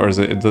rolling it? Or is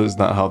it's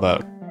not how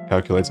that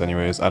calculates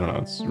anyways? I don't know.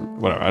 It's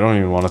whatever. I don't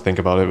even want to think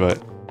about it,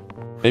 but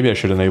maybe I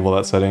should enable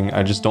that setting.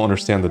 I just don't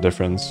understand the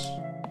difference.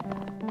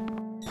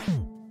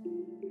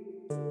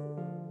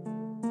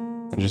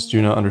 I just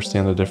do not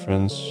understand the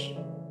difference.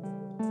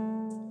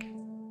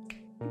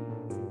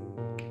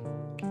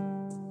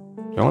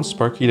 Do I want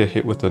Sparky to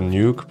hit with a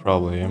nuke?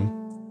 Probably.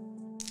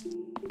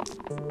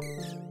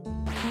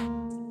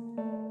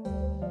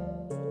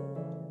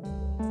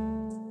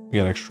 We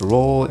got extra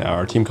roll. Yeah,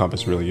 our team comp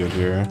is really good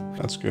here.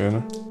 That's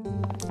good.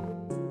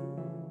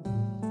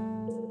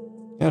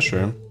 Yeah,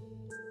 sure.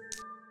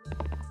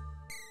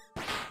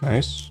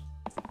 Nice.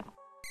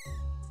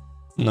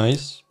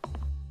 Nice.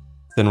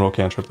 Then roll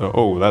cantrip though.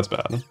 Oh, that's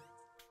bad.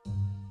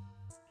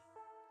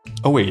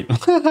 Oh wait.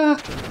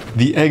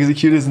 The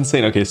execute is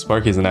insane. Okay,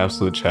 Sparky's an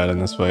absolute chat in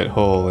this fight.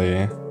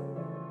 Holy.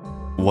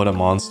 What a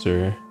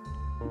monster.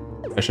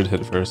 I should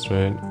hit first,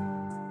 right?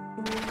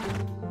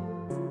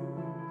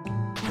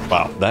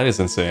 Wow, that is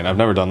insane. I've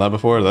never done that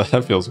before.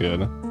 That feels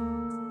good.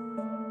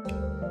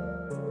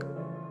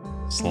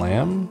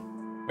 Slam?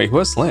 Wait, who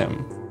has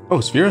slam? Oh,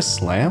 Sphere has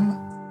slam?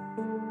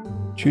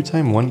 2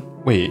 time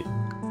 1... Wait.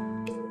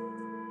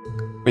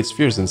 Wait,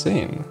 Sphere's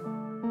insane.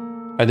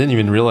 I didn't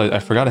even realize... I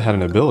forgot I had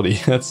an ability.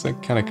 That's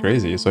like, kind of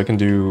crazy. So I can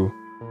do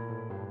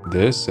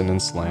this and then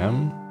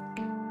slam.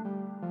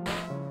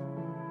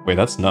 Wait,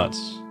 that's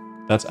nuts.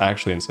 That's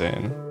actually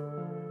insane.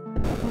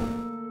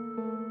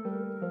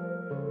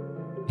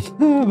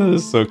 That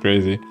is so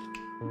crazy.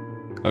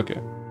 Okay.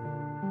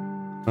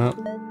 Well,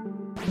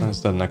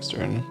 that's done next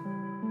turn.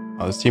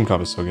 Oh, this team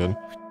comp is so good.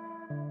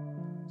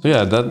 So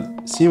yeah,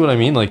 that... See what I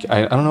mean? Like,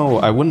 I don't know,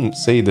 I wouldn't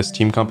say this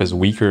team comp is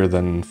weaker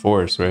than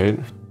Force, right?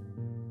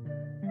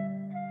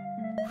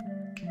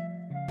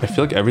 I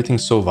feel like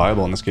everything's so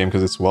viable in this game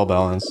because it's well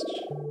balanced.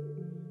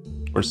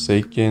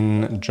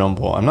 Forsaken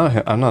Jumble. I'm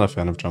not a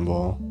fan of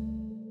Jumble.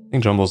 I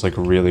think Jumble's like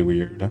really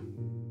weird.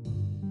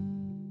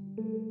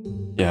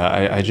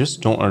 Yeah, I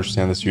just don't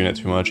understand this unit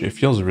too much. It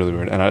feels really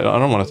weird, and I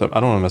don't want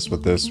to mess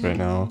with this right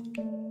now.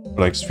 Or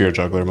like Sphere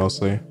Juggler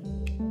mostly.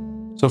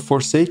 So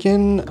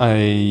Forsaken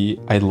I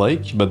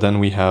like, but then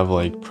we have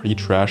like pretty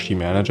trashy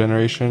mana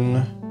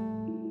generation.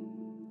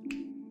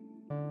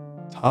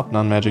 Top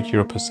non-magic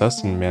hero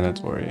possessed and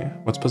mandatory.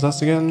 What's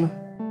possessed again?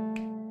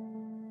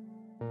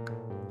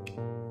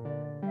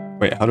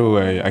 Wait, how do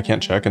I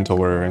can't check until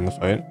we're in the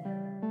fight.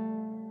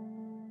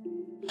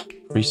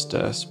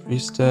 Priestess.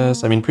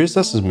 I mean,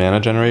 Priestess's mana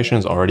generation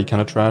is already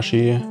kind of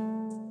trashy. I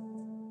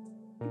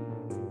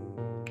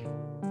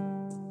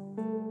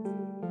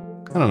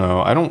don't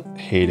know. I don't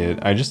hate it.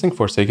 I just think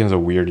Forsaken is a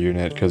weird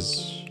unit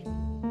because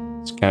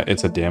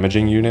it's a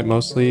damaging unit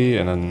mostly,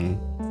 and then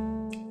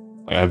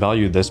like, I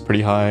value this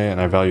pretty high,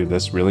 and I value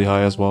this really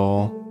high as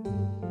well.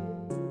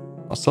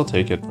 I'll still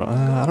take it, but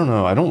I don't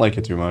know. I don't like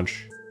it too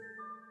much.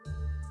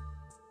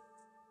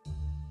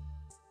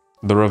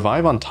 The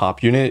revive on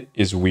top unit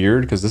is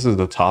weird because this is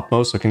the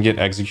topmost, so it can get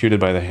executed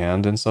by the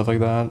hand and stuff like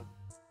that.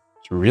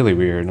 It's really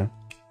weird.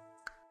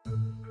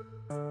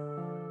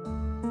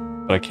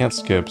 But I can't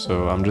skip,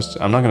 so I'm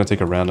not gonna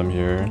take a random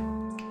here.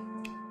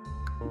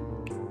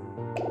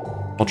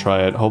 I'll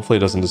try it. Hopefully it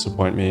doesn't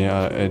disappoint me.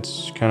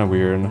 It's kind of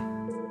weird.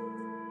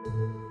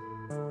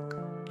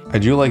 I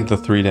do like the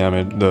 3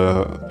 damage,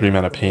 the 3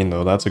 mana pain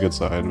though. That's a good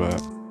side, but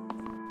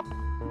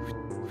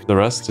the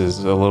rest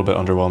is a little bit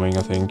underwhelming,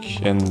 I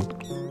think. And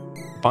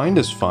Bind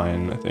is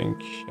fine, I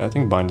think. I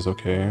think Bind is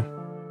okay.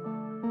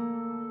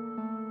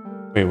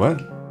 Wait, what?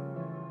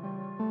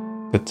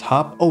 The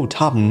top... Oh,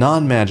 top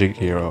non-magic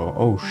hero.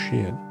 Oh,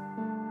 shit.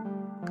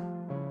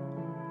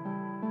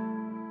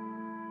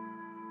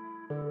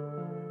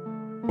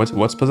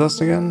 What's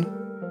possessed again?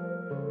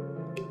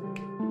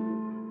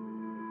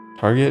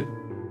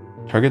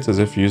 Targets as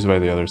if used by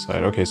the other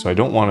side. Okay, so I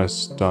don't want to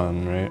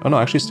stun, right? Oh, no,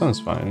 actually stun is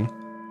fine.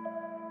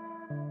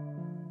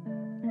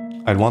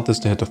 I'd want this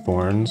to hit the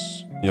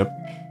thorns. Yep.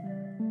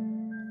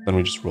 Then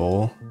we just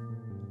roll.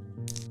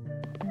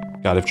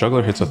 God, if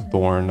Juggler hits a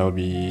thorn, that would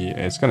be...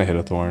 It's gonna hit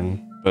a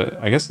thorn. But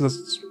I guess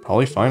that's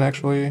probably fine,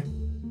 actually.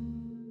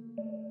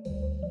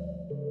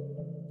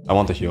 I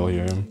want the heal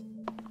here.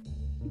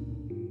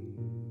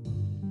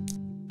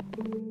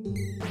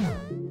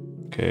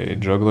 Okay,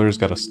 Juggler's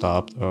gotta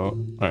stop,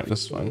 though. Alright,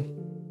 this is fine.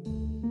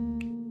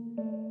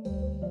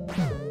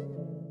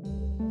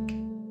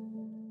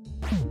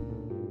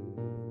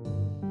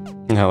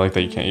 I like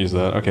that you can't use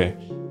that. Okay.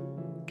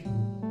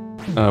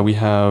 We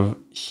have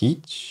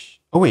heat.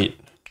 Oh, wait.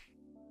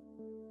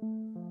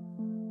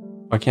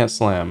 I can't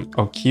slam.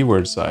 Oh,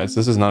 keyword sides.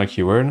 This is not a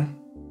keyword.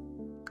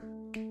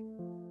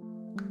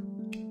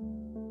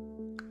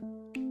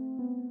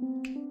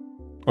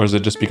 Or is it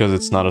just because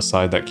it's not a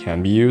side that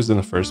can be used in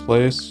the first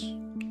place?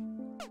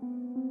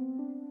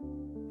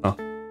 Oh.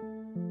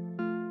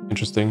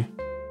 Interesting.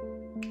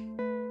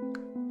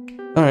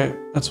 Alright,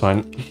 that's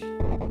fine.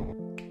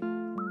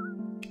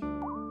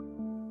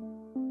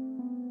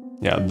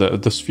 Yeah,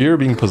 the sphere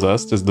being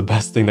possessed is the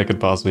best thing that could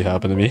possibly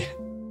happen to me.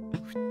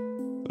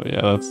 So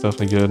yeah, that's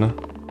definitely good.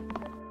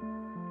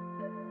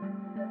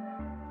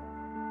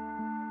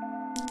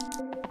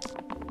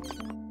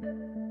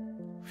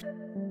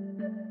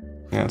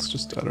 Yeah, it's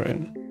just dead,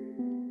 right?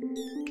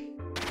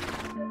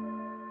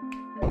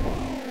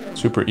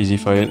 Super easy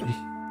fight.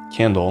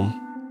 Candle.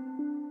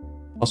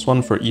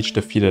 +1 for each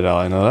defeated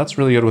ally. Now that's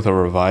really good with a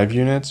revive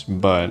unit,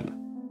 but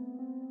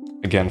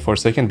again,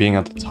 Forsaken being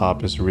at the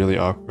top is really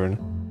awkward.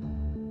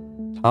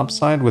 Top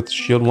side with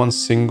shield 1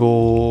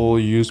 single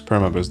use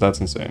permaboost. That's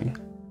insane.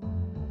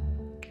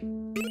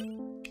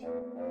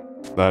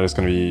 That is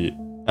going to be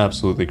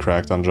absolutely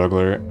cracked on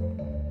Juggler.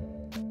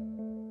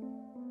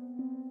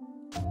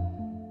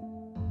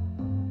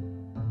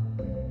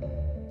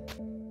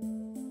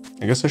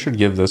 I guess I should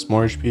give this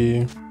more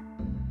HP.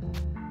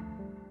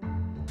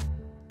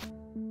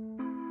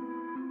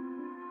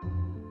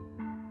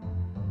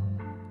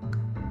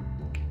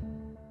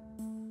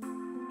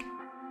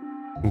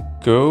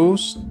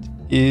 Ghost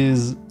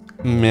is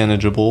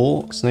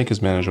manageable. Snake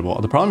is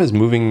manageable. The problem is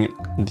moving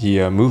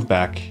the move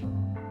back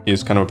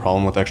is kind of a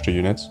problem with extra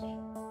units.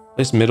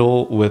 Place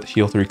middle with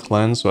heal 3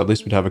 cleanse, so at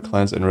least we'd have a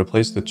cleanse, and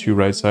replace the 2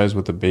 right sides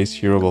with the base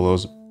hero below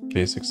those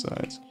basic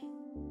sides.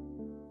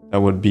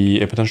 That would be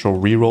a potential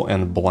reroll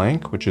and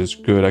blank, which is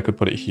good. I could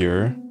put it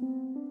here.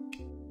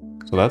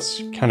 So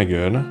that's kind of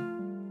good.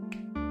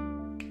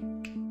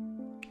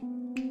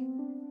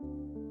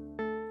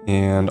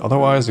 And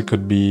otherwise it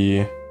could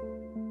be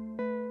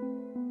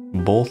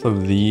both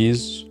of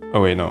these.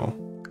 Oh wait, no.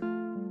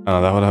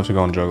 That would have to go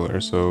on Juggler,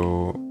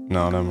 so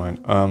no, never mind.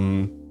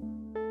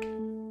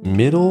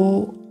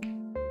 Middle,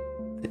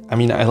 I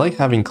mean, I like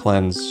having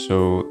cleanse,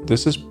 so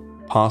this is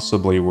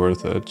possibly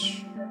worth it.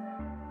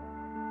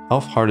 How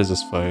hard is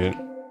this fight?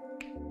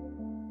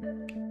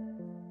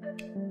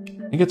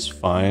 I think it's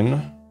fine.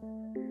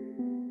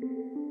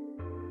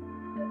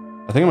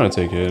 I think I'm gonna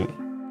take it.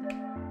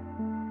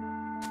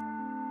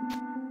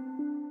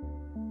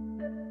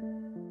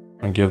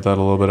 And give that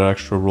a little bit of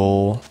extra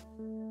roll.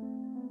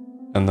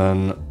 And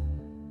then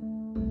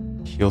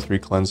heal 3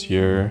 cleanse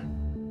here.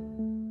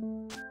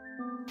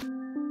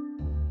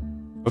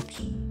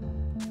 Oops.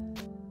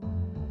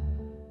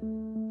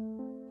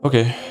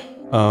 Okay.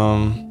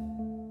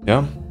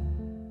 Yeah.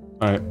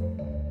 Alright.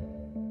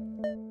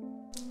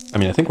 I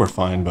mean, I think we're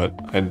fine, but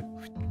I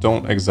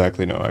don't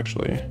exactly know,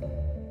 actually.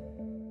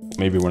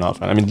 Maybe we're not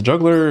fine. I mean, the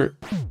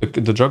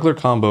juggler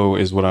combo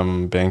is what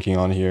I'm banking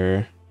on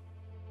here.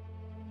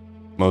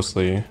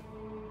 Mostly.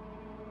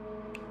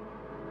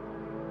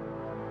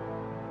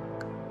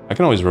 I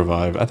can always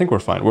revive. I think we're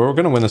fine. We're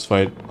gonna win this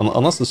fight.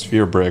 Unless the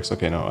sphere breaks.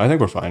 Okay, no. I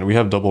think we're fine. We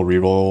have double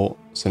reroll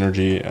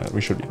synergy. We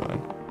should be fine.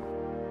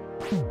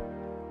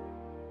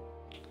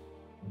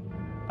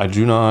 I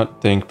do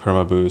not think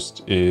perma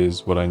boost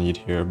is what I need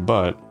here,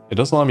 but it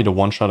does allow me to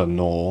one-shot a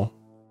null.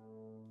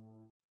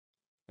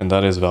 And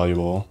that is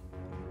valuable.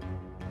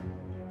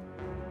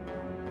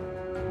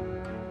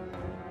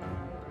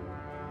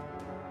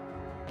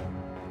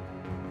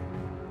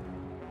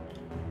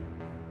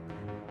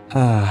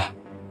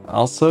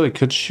 Also, it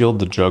could shield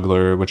the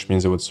juggler, which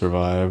means it would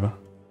survive.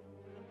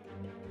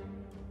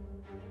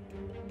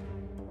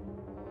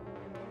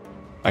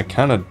 I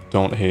kind of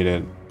don't hate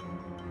it.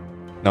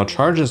 Now,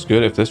 charge is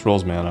good if this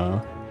rolls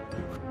mana.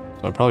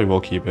 So I probably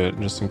will keep it,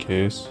 just in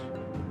case.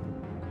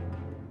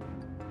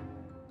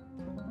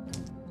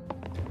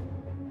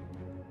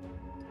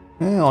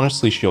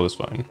 Honestly, shield is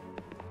fine.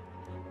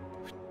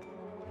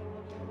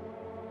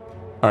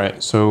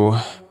 Alright, so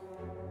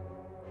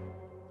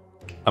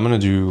I'm gonna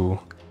do...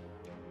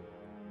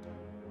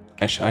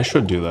 I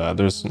should do that.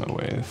 There's no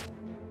way.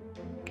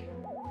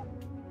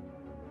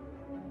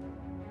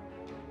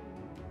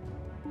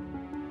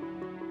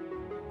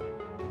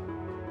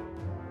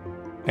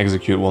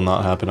 Execute will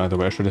not happen either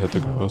way. I should have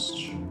hit the ghost.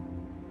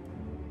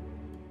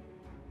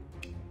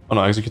 Oh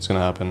no, execute's gonna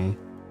happen.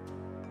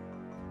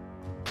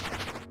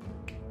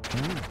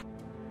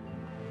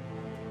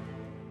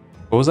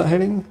 What was that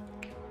hitting?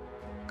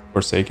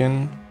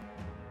 Forsaken?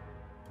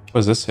 What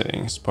is this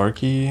hitting?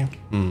 Sparky?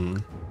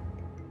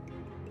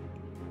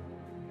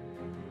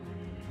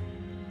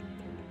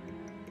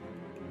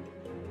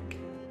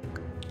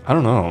 I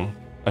don't know.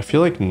 I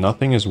feel like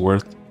nothing is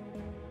worth...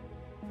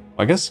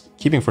 I guess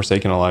keeping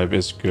Forsaken alive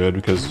is good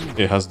because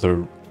it has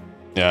the...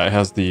 Yeah, it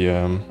has the...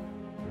 It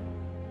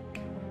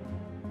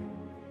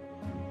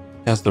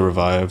has the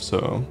revive,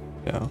 so...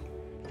 Yeah.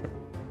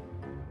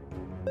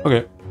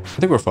 Okay. I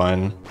think we're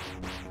fine.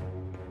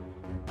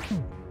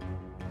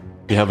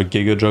 We have a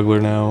Giga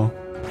Juggler now.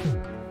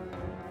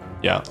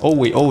 Yeah. Oh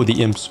wait, oh,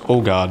 the imps. Oh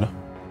god.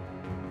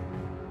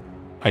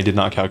 I did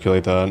not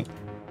calculate that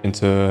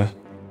into...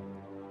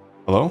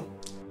 Hello?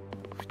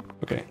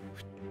 Okay.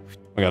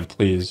 Oh my god,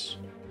 please.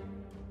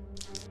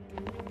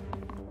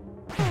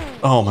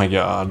 Oh my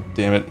god,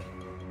 damn it.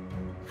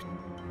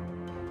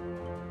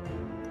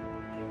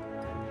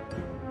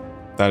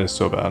 That is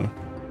so bad.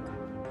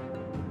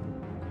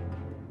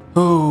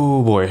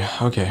 Oh boy,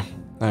 okay.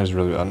 That is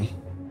really bad.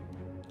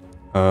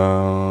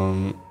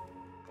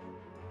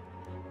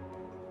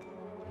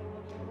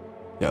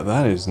 Yeah,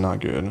 that is not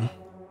good.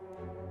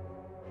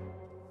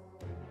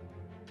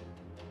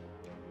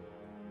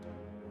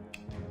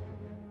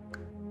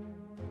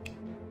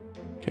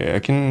 Okay, I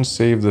can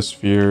save the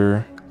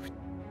sphere.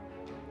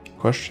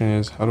 Question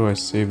is, how do I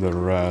save the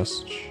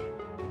rest?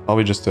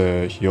 Probably just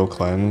a heal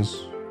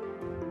cleanse.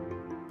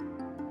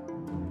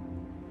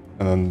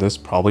 And then this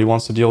probably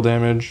wants to deal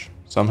damage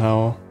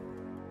somehow.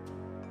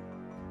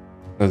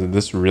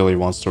 This really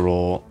wants to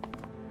roll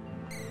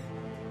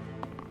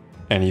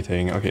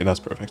anything. Okay, that's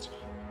perfect.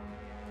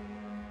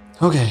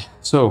 Okay,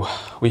 so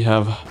we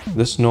have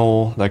this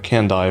gnoll that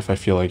can die if I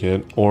feel like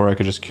it, or I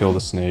could just kill the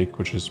snake,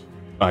 which is...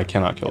 I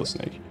cannot kill the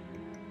snake.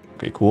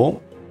 Okay,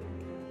 cool.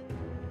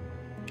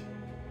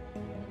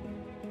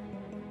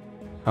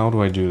 How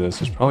do I do this?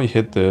 Just probably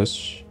hit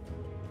this.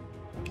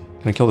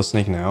 Can I kill the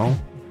snake now?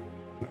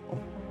 No.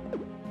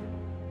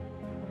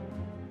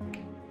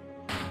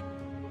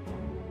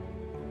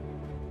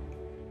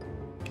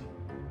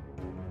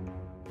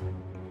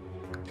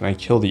 Can I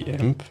kill the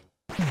imp?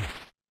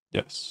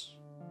 Yes.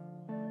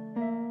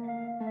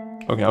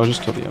 Okay, I'll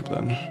just kill the imp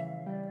then.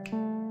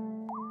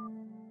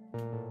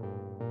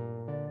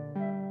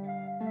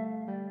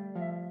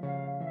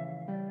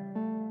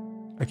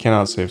 I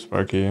cannot save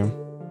Sparky.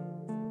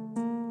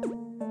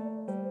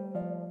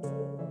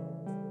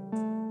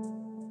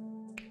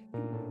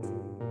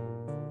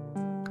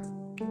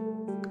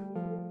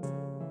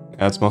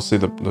 Yeah, it's mostly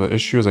the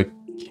issue is I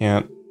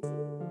can't...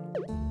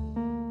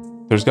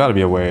 There's got to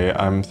be a way.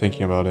 I'm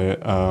thinking about it.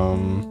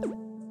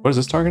 What is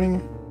this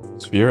targeting?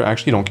 Sphere? I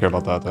actually don't care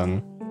about that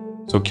then.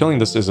 So killing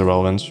this is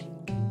irrelevant.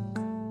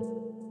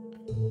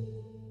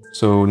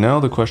 So now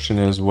the question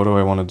is, what do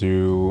I want to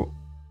do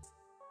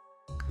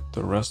with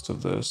the rest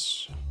of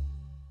this?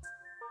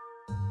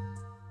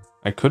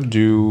 I could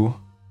do...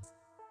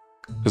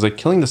 Because like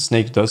killing the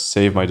snake does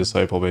save my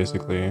disciple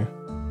basically.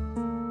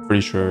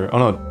 Pretty sure. Oh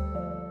no,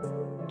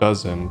 it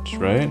doesn't,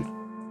 right?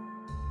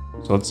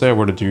 So let's say I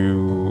were to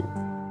do...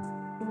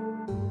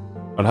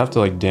 I'd have to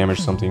like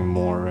damage something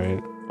more,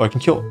 right? Oh, I can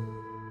kill...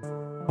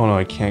 Oh no,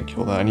 I can't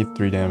kill that. I need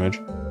 3 damage.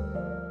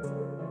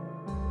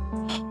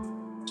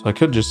 So I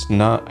could just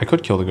not... I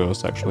could kill the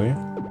ghost actually,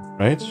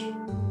 right?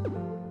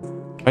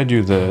 If I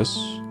do this,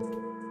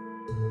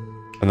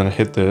 and then I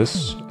hit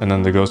this, and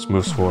then the ghost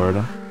moves forward.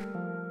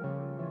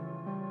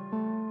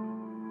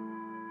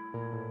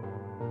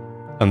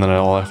 And then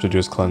all I have to do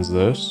is cleanse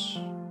this.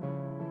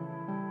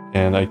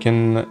 And I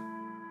can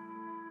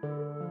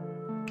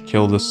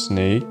kill the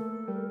snake.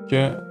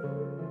 Or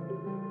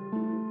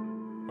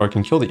I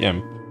can kill the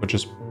imp, which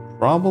is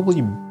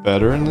probably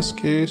better in this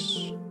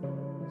case.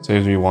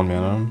 Saves me 1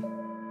 mana.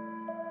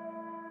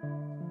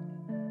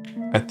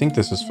 I think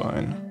this is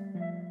fine.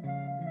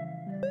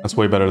 That's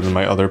way better than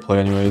my other play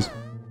anyways.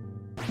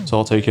 So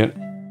I'll take it.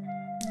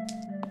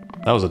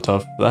 That was a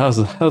tough...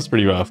 That was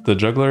pretty rough. The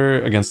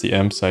juggler against the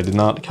imps, I did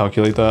not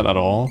calculate that at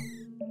all.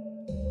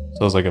 So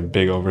it was like a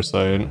big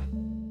oversight.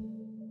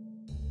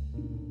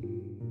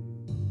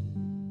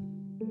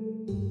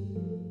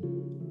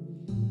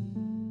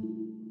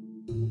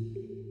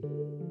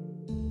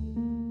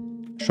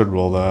 Should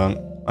roll that.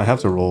 I have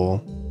to roll.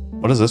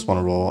 What does this want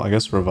to roll? I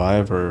guess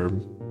revive or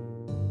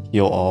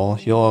heal all.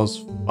 Heal all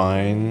is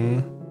fine.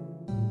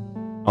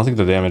 I don't think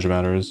the damage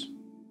matters.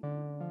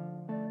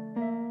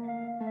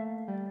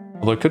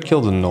 Although I could kill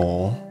the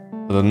gnoll.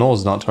 But the gnoll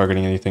is not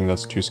targeting anything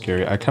that's too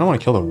scary. I kind of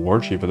want to kill the war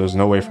chief, but there's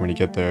no way for me to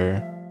get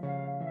there.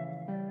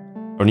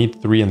 I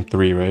need 3 and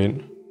 3, right?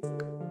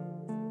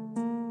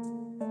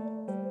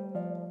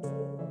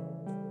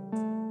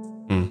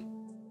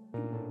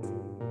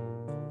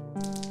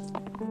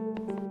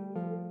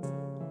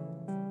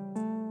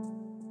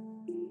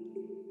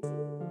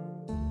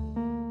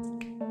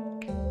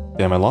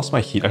 Damn, I lost my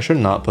heat. I should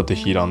not put the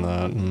heat on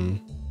that.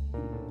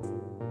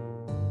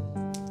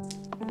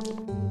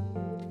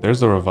 There's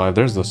the revive.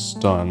 There's the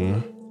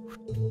stun.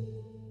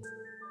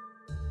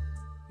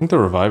 I think the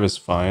revive is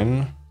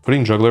fine.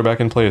 Putting juggler back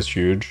in play is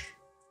huge.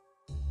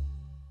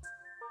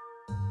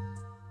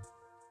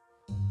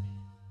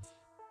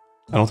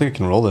 I don't think I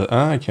can roll it.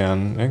 I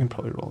can. I can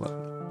probably roll that.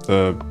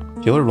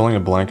 The healer rolling a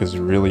blank is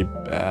really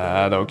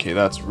bad. Okay,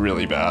 that's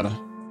really bad.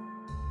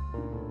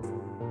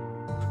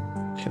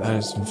 Okay, that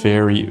is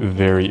very,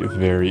 very,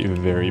 very,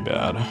 very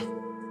bad.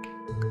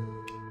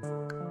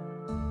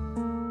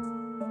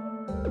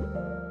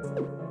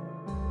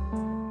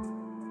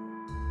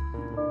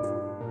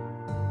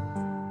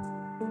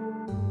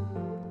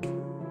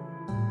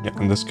 Yeah,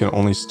 and this can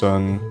only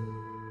stun.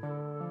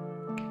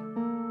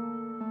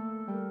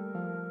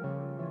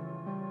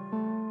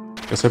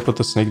 Guess I put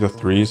the snake to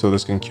 3 so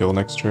this can kill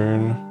next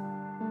turn.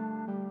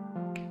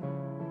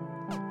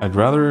 I'd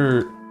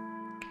rather...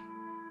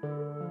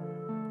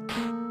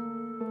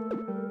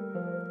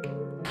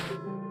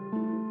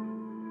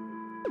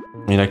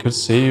 I mean, I could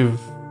save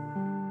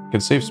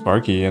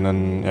Sparky, and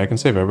then I can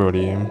save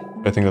everybody.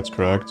 I think that's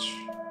correct.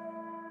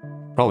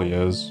 Probably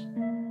is.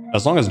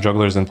 As long as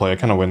Juggler's in play, I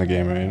kind of win the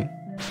game, right?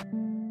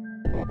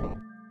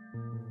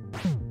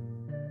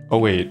 Oh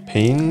wait,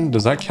 Pain?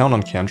 Does that count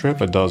on cantrip?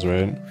 It does,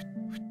 right?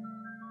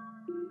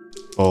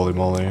 Holy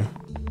moly.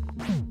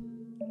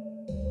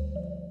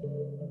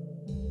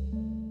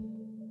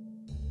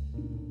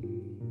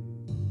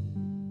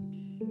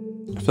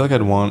 I feel like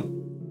I'd want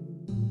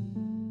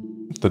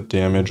the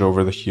damage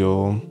over the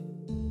heal.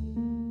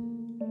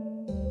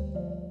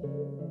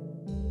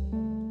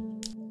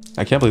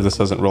 I can't believe this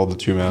hasn't rolled the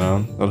 2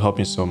 mana. That'll help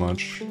me so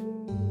much.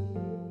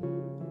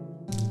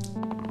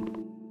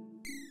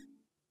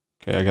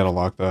 Okay, I gotta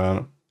lock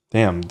that.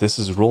 Damn, this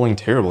is rolling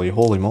terribly.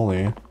 Holy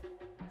moly.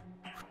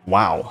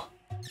 Wow.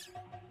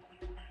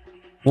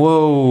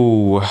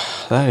 Whoa,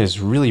 that is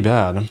really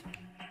bad.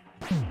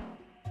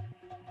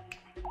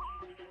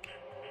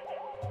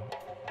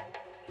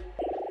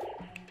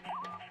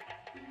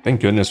 Thank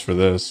goodness for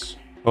this.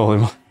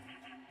 Holy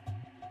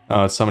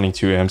it's summoning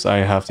 2 imps. I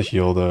have to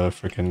heal the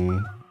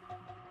freaking...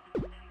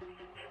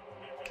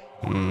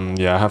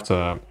 yeah, I have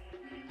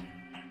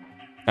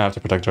to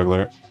protect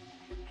Juggler.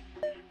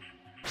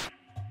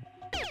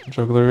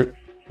 Juggler,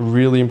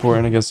 really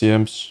important against the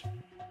imps.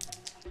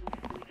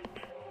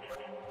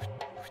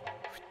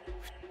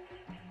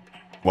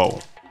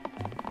 Whoa.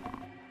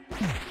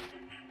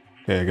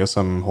 Okay, I guess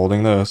I'm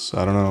holding this.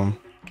 I don't know.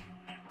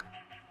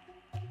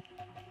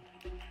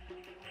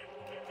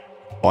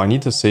 Oh, I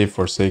need to save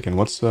Forsaken.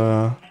 What's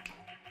this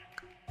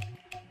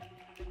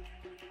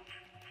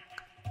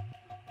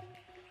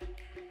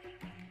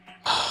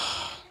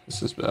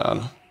is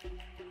bad.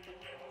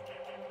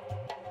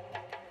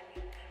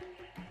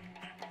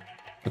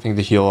 I think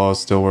the heal all is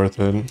still worth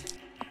it.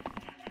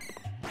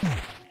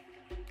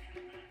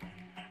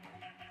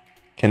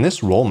 Can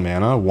this roll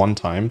mana one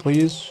time,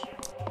 please?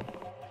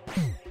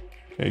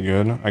 Okay,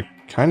 good. I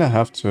kind of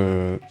have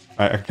to...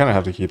 I kind of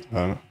have to keep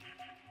that.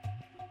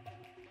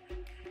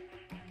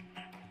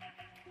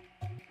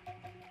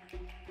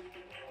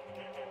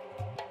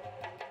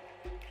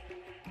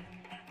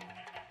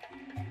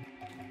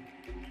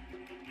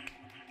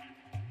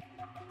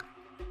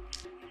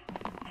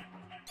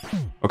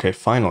 Okay,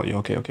 finally.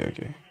 Okay.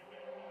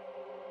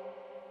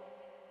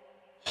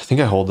 I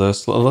think I hold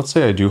this. Let's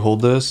say I do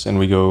hold this, and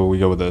we go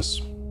with this.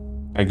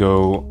 I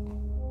go...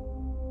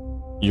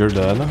 You're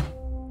dead.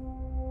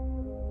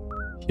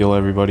 Heal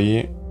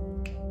everybody.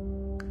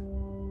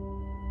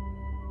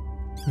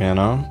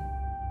 Mana.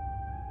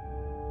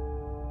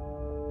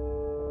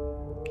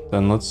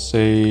 Then let's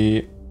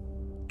say...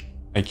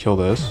 I kill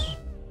this.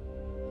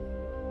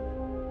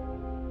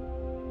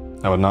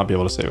 I would not be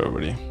able to save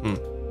everybody.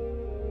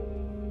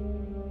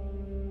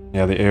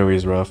 Yeah, the AoE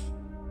is rough.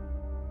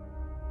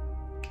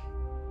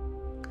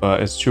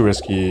 But it's too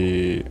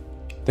risky.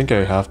 I think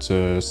I have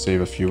to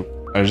save a few.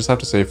 I just have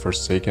to save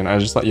Forsaken. I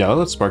just thought, yeah,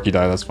 let Sparky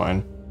die, that's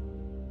fine.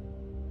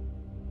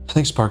 I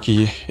think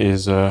Sparky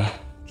is,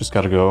 just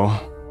gotta go.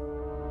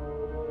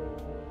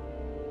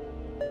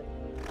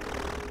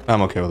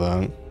 I'm okay with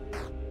that.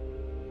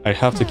 I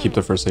have to keep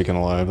the Forsaken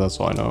alive, that's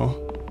all I know.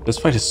 This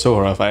fight is so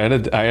rough. I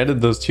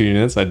added those 2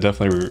 units. I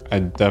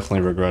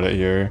definitely regret it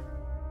here.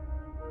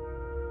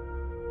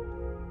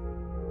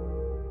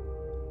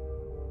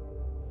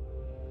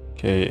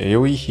 Okay,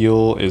 AoE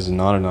heal is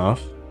not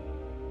enough.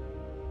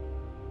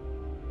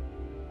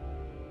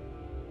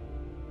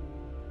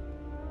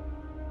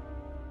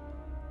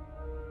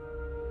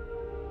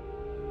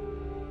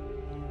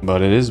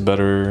 But it is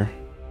better.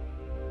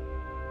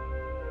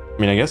 I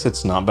mean, I guess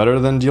it's not better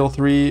than deal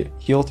 3,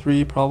 heal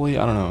 3, probably.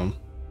 I don't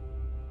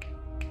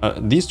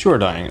know. These 2 are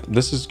dying.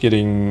 This is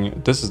dying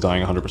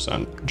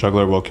 100%.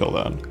 Juggler will kill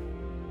that.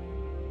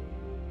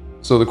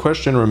 So the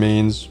question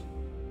remains...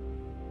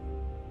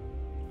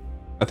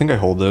 I think I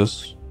hold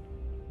this.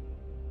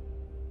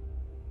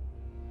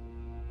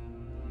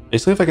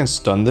 Basically, if I can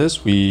stun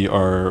this, we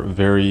are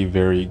very,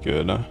 very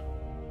good. I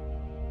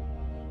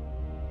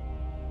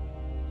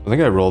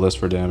think I roll this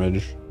for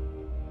damage.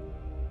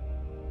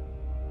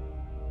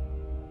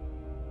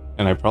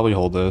 And I probably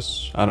hold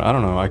this. I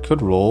don't know. I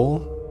could roll.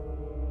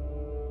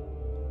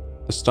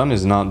 The stun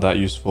is not that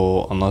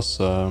useful unless...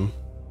 well,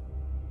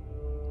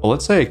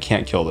 let's say I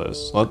can't kill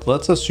this.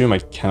 Let's assume I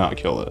cannot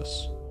kill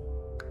this.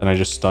 Then I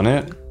just stun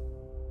it.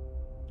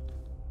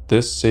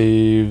 This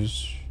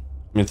saves...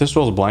 I mean, if this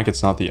rolls a blank,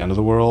 it's not the end of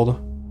the world.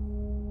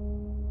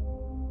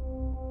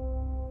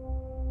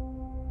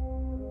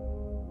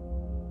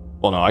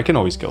 Well, no, I can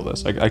always kill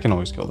this. I can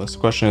always kill this. The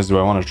question is, do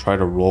I want to try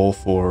to roll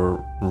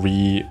for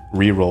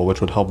re-roll, which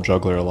would help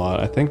Juggler a lot?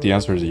 I think the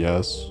answer is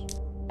yes.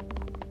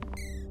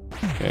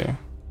 Okay.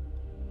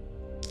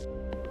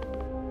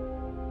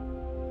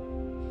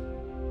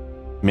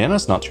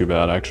 Mana's not too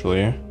bad,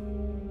 actually.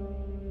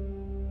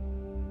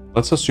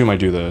 Let's assume I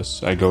do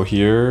this. I go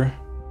here...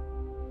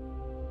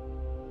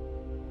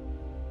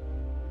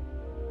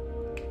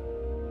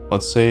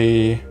 Let's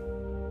say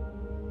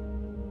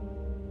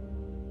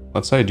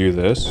I do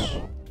this,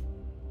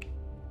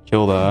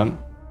 kill that, and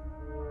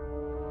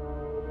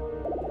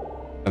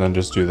then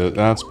just do that.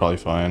 That's probably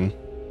fine.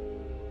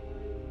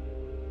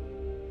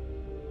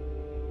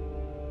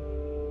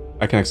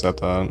 I can accept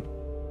that.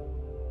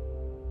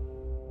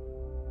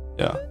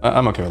 Yeah,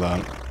 I'm okay with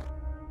that.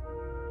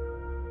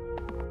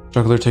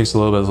 Juggler takes a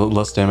little bit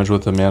less damage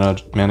with the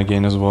mana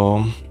gain as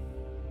well.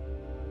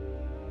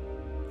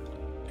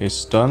 Okay,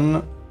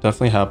 stun.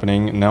 Definitely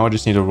happening. Now I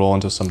just need to roll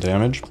into some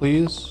damage,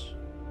 please.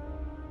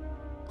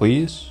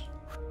 Please.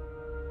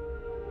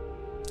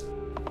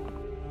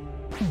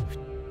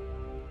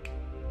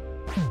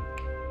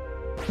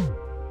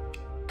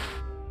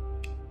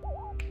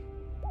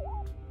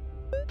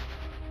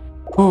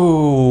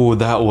 Oh,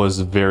 that was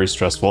very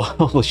stressful.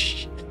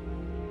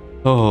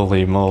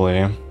 Holy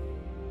moly.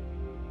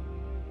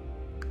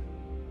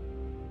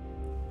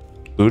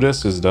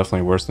 Buddhist is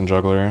definitely worse than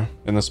Juggler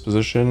in this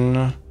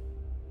position.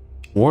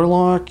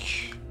 Warlock...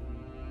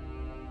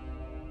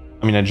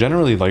 I mean, I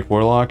generally like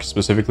Warlock,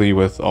 specifically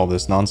with all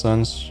this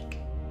nonsense.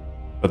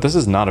 But this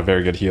is not a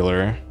very good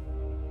healer.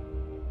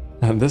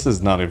 This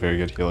is not a very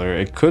good healer.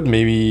 It could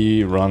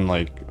maybe run,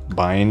 like,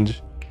 Bind,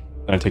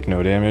 and I take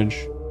no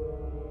damage.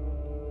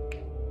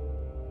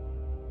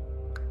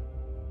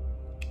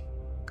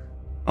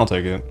 I'll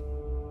take it.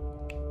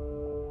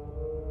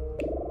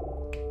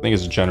 I think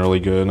it's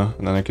generally good,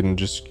 and then I can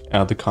just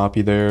add the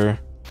copy there.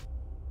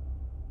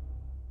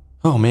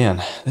 Oh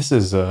man, this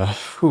is,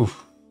 whew.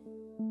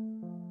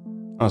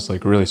 That was,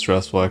 like, really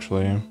stressful,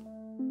 actually.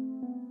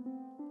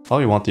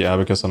 Probably want the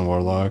Abacus on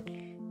Warlock. A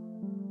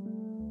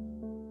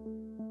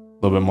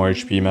little bit more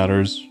HP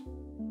matters.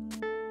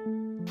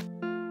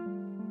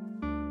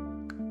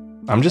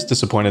 I'm just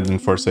disappointed in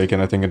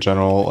Forsaken, I think, in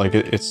general. Like,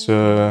 it's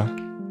a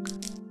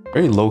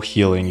very low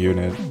healing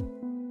unit.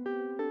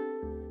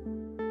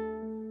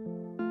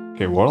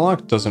 Okay,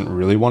 Warlock doesn't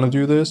really want to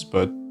do this,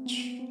 but...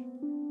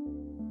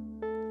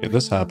 okay,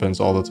 this happens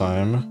all the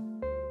time.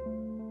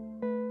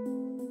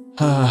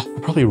 I'll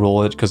probably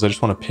roll it, because I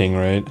just want to ping,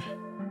 right?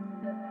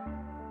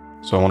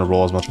 So I want to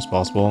roll as much as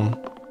possible.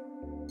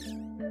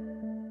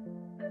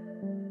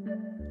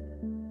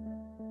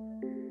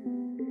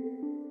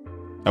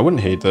 I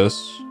wouldn't hate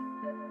this.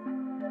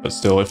 But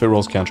still, if it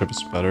rolls cantrip,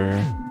 it's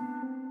better.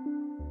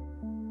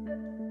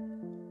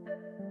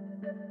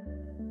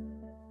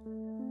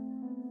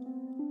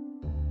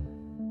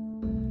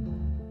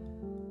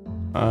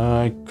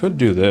 I could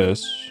do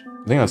this.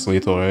 I think that's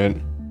lethal, right?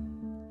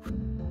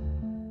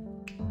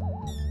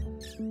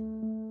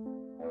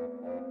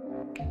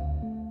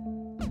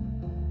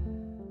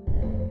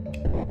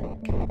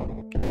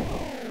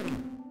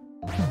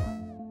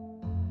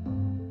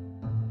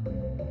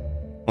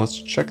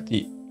 Let's check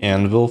the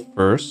anvil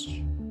first.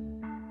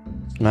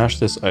 Smash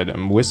this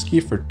item. Whiskey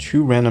for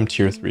 2 random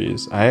tier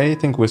 3s. I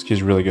think whiskey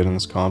is really good in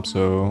this comp,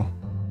 so...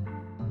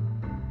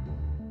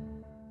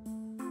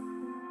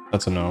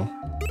 that's a no.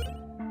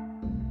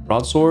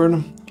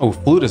 Broadsword? Oh,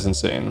 flute is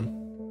insane.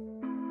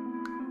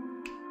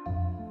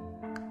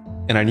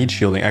 And I need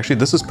shielding. Actually,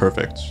 this is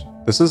perfect.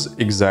 This is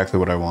exactly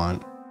what I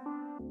want.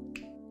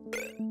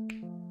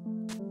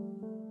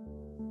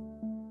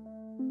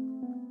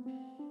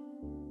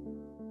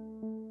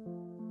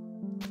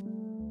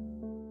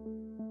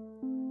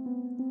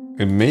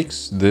 It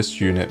makes this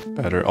unit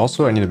better.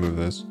 Also, I need to move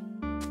this.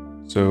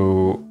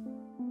 So...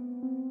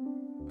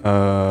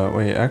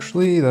 wait,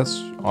 actually,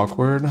 that's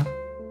awkward.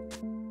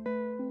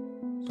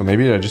 So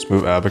maybe I just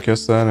move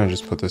Abacus then and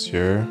just put this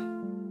here.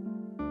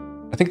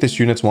 I think this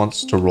unit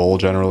wants to roll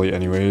generally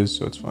anyways,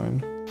 so it's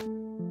fine.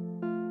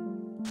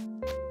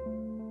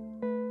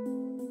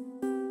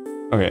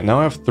 Okay, now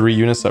I have 3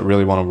 units that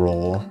really want to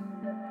roll.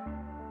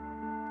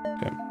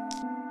 Okay.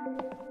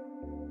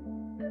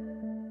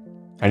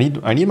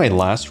 I need my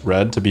last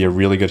red to be a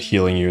really good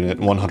healing unit,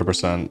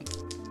 100%.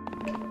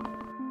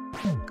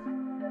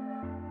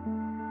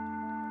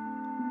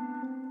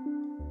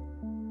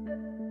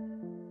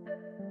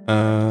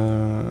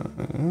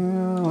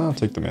 I'll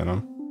take the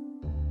mana.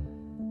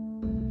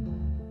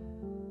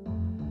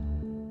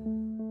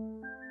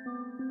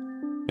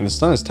 And the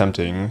stun is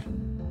tempting.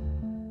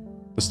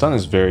 The stun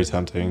is very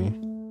tempting.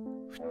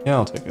 Yeah,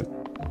 I'll take it.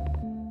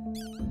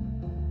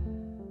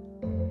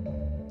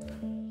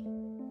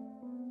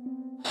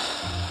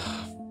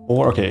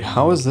 Or, okay,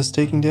 how is this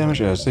taking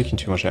damage? Yeah, it's taking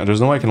too much damage.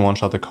 There's no way I can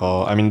one-shot the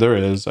call. I mean, there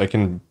is. I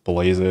can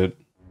blaze it.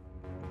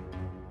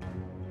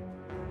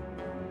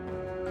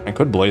 I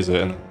could blaze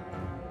it. And...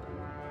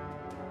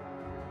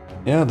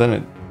 yeah,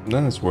 then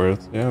it's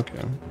worth. Yeah,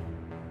 okay.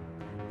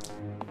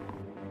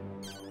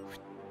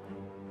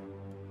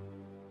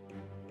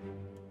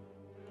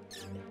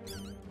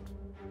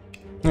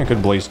 I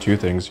could blaze 2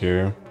 things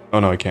here. Oh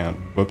no, I can't.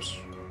 Whoops.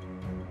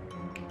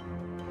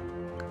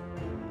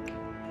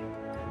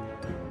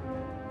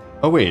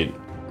 Oh wait.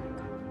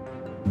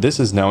 This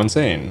is now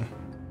insane.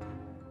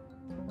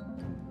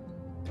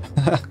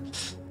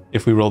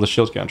 If we roll the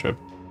shield cantrip.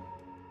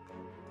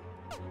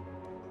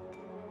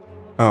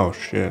 Oh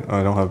shit,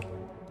 I don't have...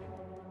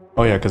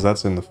 oh yeah, because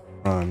that's in the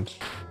front.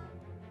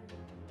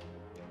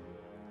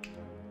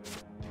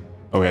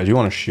 Oh yeah, I do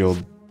want to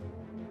shield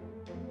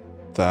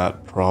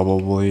that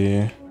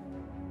probably.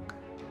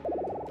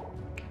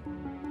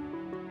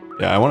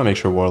 Yeah, I want to make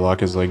sure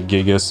Warlock is like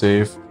giga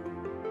safe.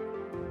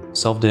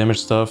 Self-damage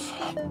stuff.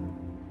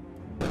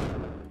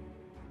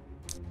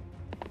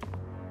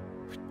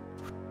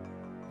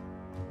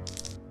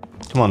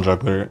 Come on,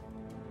 Juggler.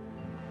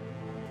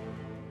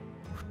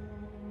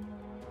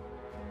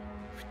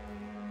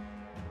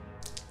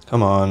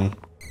 Come on.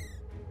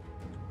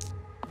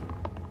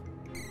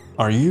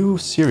 Are you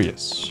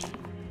serious?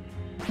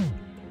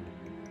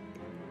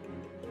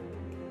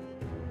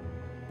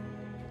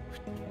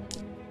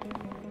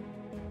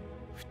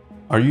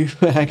 Are you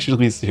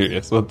actually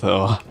serious? What the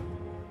hell?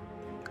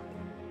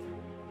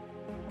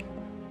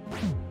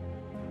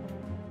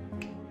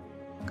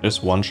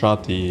 Just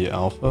one-shot the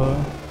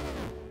alpha?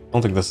 I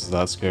don't think this is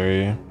that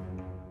scary.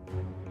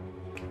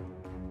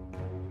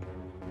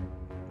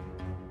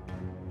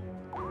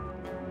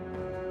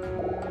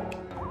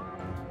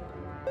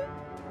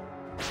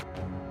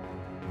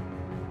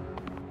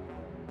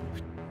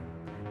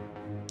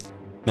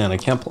 Man, I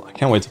can't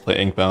wait to play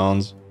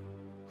Inkbound.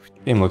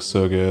 Game looks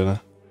so good.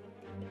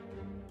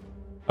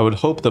 I would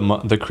hope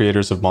the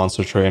creators of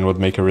Monster Train would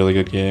make a really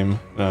good game.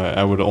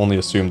 I would only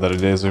assume that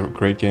it is a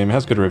great game. It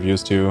has good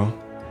reviews too.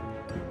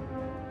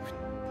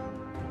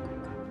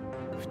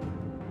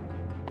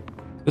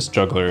 This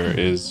juggler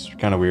is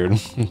kind of weird.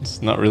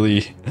 It's not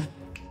really...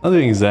 not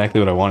doing exactly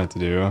what I want it to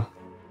do.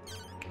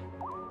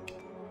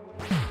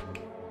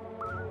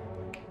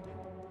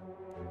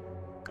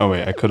 Oh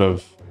wait, I could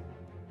have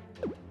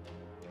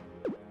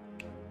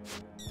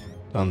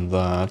done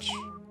that.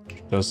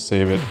 Does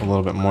save it a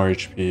little bit more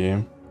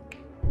HP.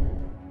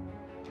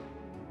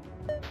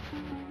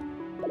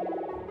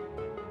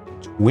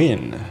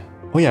 Twin.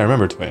 Oh yeah, I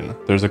remember Twin.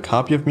 There's a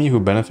copy of me who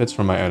benefits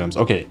from my items.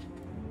 Okay,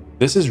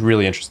 this is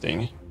really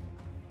interesting.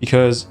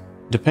 Because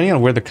depending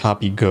on where the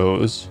copy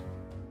goes...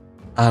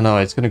 I don't know,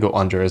 it's gonna go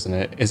under, isn't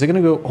it? Is it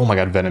gonna go... Oh my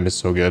god, Venom is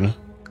so good.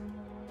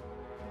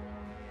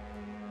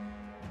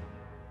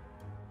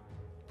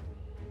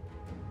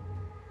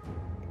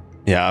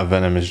 Yeah,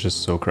 Venom is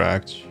just so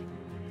cracked.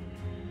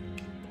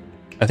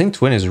 I think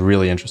Twin is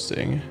really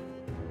interesting.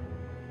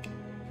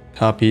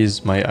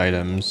 Copies my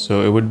items.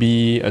 So it would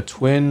be a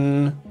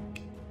Twin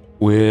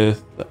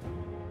with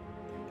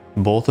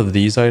both of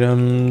these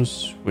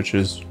items, which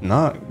is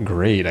not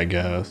great, I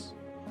guess.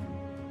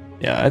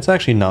 Yeah, it's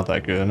actually not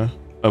that good.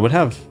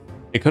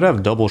 It could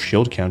have double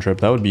shield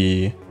cantrip. That would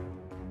be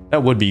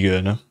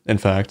good. In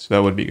fact, that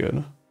would be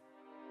good.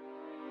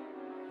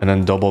 And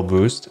then double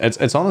boost.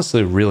 It's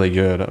honestly really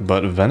good,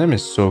 but Venom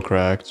is so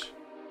cracked.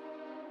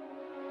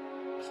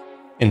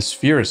 And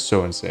Sphere is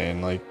so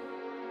insane. Like,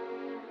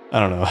 I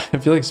don't know. I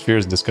feel like Sphere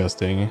is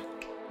disgusting.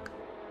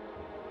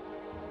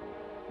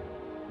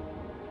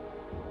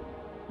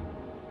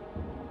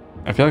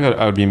 I feel like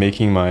I would be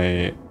making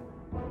my...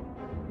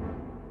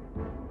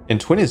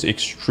 And Twin is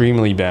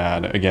extremely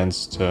bad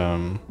against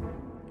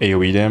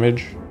AoE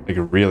damage. Like,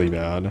 really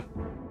bad.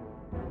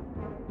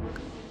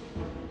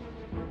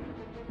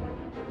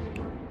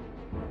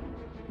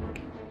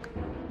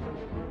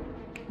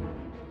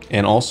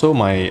 And also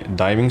my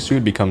diving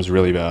suit becomes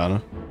really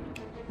bad.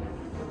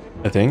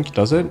 I think,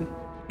 does it?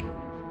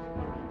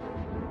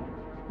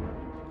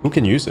 Who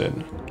can use it?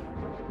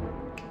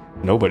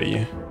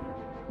 Nobody.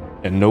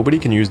 And nobody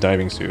can use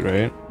diving suit,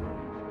 right?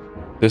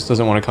 This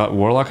doesn't want to cut.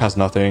 Warlock has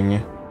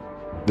nothing.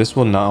 This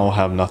will now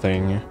have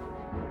nothing.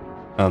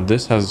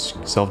 This has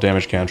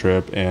self-damage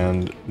cantrip,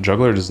 and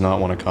Juggler does not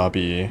want to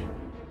copy.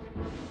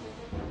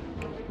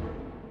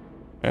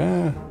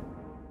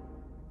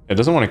 It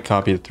doesn't want to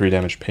copy the 3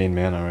 damage pain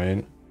mana,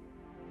 right?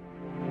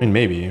 I mean,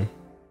 maybe.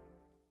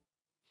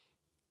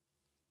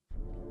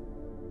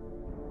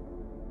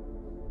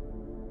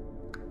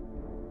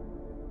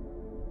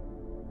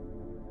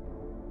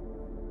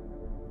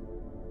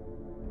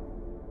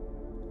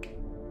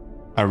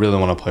 I really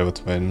want to play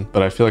with Twin,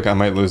 but I feel like I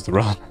might lose the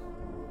run.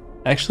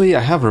 Actually,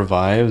 I have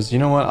revives. You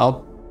know what?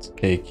 I'll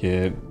take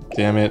it.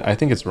 Damn it. I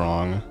think it's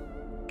wrong.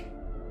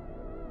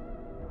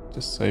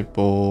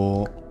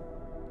 Disciple...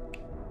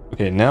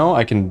 Okay, now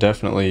I can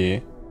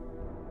definitely...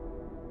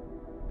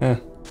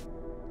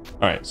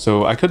 Alright,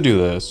 so I could do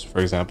this, for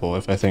example,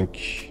 if I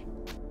think...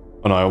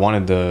 Oh no, I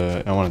wanted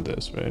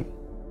this, right?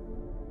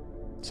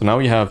 So now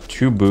we have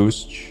 2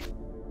 boosts.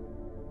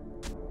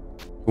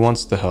 Who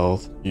wants the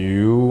health?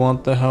 You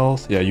want the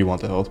health? Yeah, you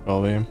want the health,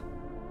 probably.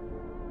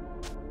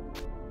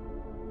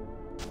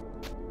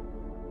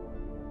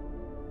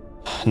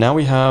 Now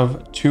we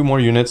have 2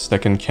 more units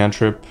that can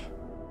cantrip...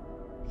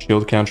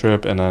 Shield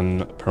cantrip and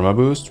then perma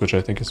boost, which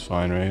I think is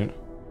fine, right?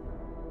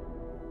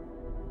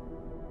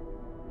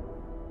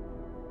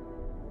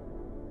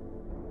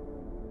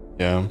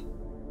 Yeah.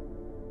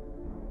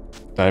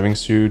 Diving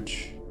suit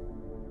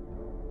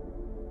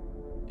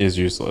is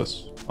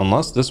useless.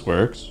 Unless this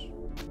works.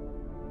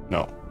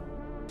 No.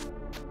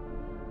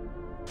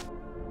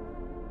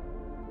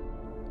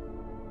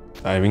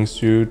 Diving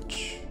suit.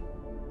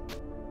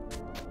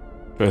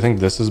 Do I think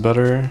this is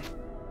better?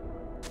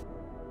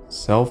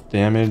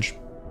 Self-damage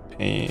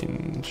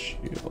pain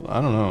shield.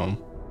 I don't know.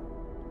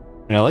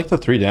 I mean, I like the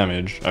 3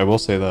 damage. I will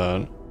say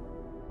that.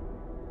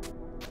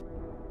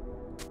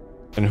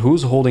 And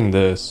who's holding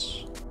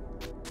this?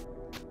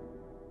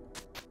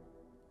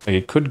 Like,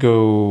 it could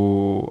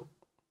go...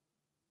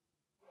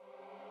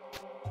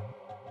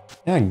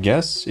 Yeah, I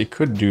guess it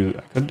could do...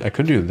 I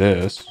could do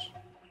this.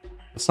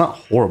 It's not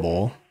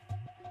horrible.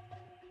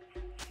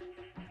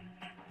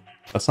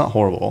 That's not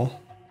horrible.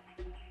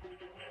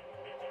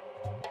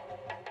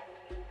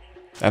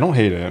 I don't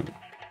hate it.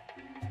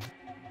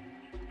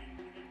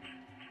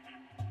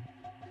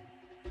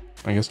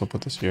 I guess I'll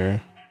put this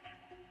here.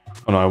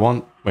 Oh no, I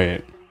want...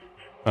 Wait.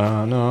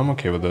 No, I'm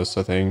okay with this,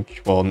 I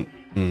think. Well,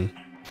 yeah.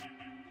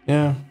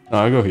 No,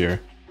 I'll go here.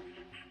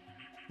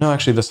 No,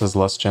 actually, this has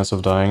less chance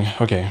of dying.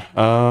 Okay.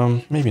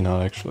 Maybe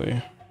not, actually.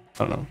 I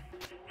don't know.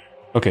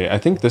 Okay, I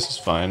think this is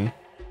fine.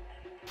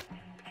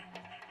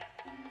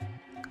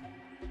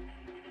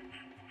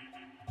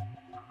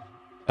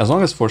 As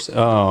long as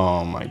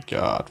oh my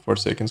god,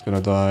 Forsaken's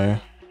gonna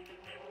die.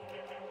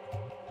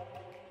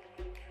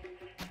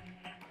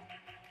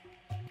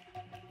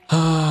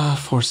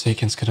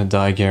 Forsaken's gonna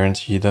die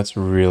guaranteed. That's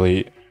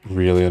really,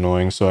 really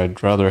annoying. So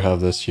I'd rather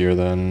have this here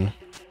than...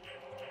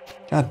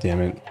 God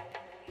damn it.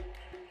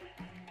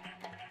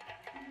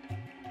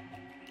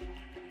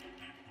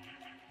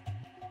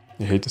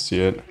 You hate to see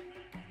it.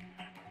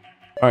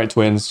 Alright,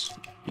 twins.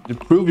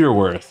 Prove your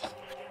worth.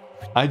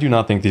 I do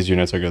not think these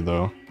units are good,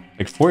 though.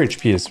 Like, 4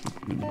 HP is...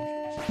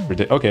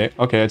 Okay,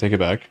 I take it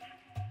back.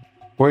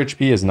 4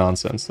 HP is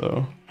nonsense,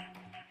 though.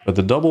 But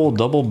the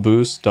double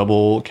boost,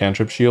 double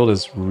cantrip shield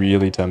is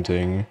really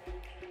tempting.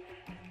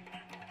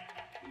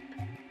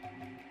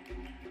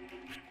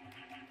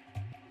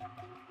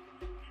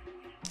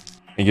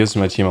 It gives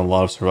my team a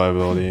lot of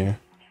survivability.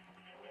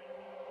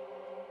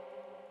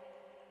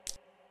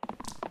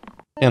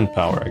 And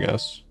power, I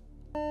guess.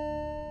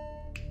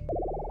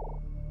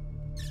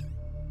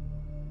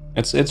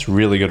 It's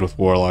really good with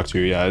Warlock too,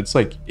 yeah. It's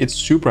like, it's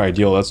super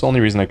ideal. That's the only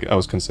reason I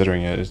was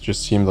considering it. It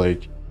just seemed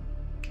like...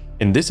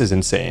 And this is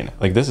insane.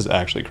 Like, this is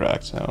actually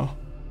cracked now.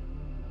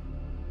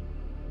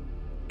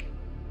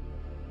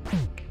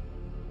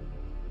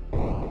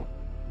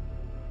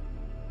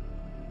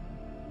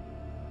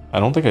 I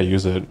don't think I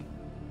use it.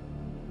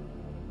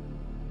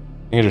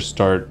 I think I just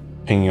start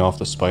pinging off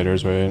the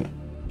spiders, right?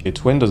 Okay,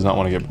 Twin does not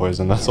want to get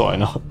poisoned, that's all I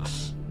know.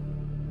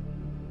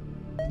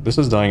 This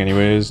is dying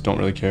anyways, don't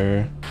really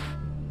care.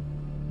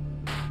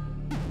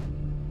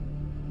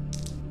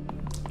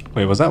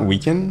 Wait, was that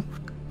weaken?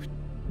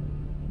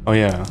 Oh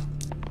yeah.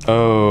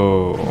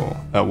 Oh,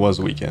 that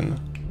was weaken.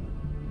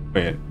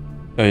 Wait.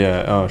 Oh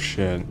yeah, oh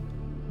shit.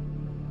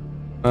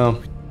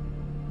 Well,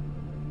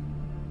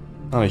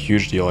 not a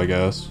huge deal, I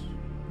guess.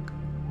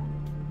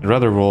 I'd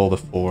rather roll the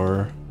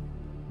 4.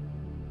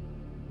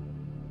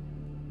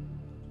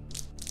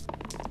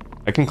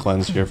 I can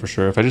cleanse here for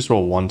sure. If I just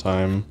roll 1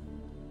 time.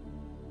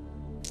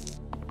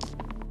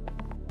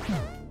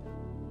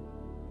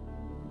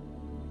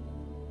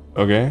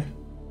 Okay.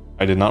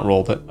 I did not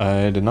roll that.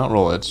 I did not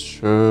roll it.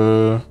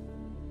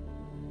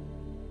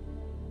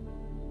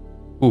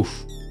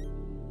 Oof.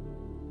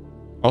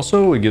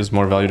 Also, it gives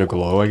more value to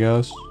glow, I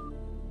guess.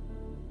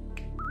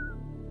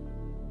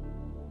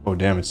 Oh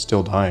damn, it's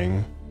still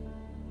dying.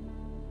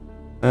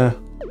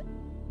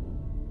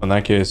 In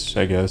that case,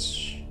 I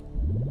guess...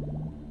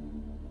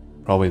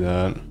 Probably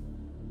that.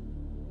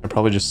 I'd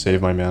probably just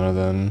save my mana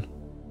then.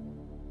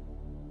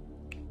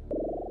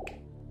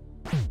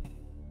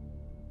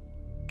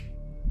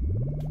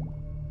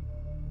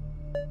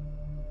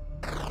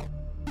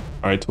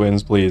 Alright,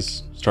 twins,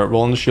 please. Start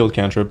rolling the shield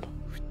cantrip.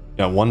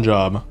 Got 1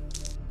 job.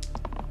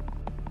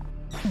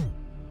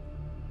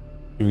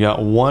 You've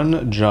got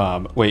 1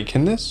 job. Wait,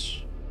 can this...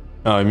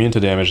 Oh, immune to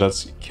damage,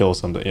 that's kill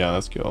something. Yeah,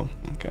 that's kill.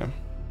 Okay.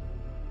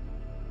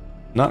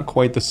 Not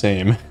quite the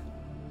same.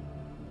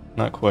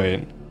 Not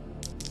quite.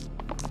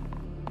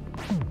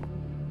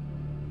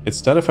 It's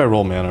dead if I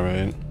roll mana,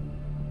 right?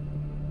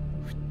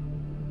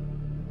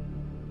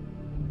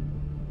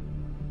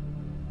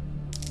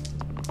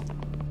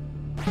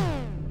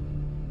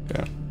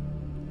 Okay.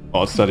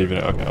 Oh, it's not even...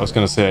 Okay, I was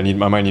gonna say I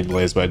might need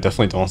Blaze, but I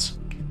definitely don't.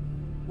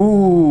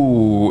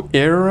 Ooh,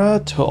 era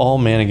to all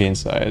mana gain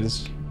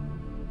sides.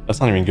 That's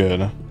not even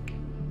good.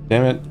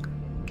 Damn it.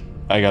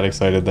 I got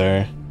excited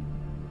there.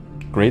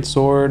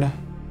 Greatsword.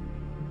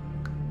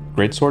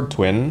 Greatsword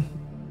twin.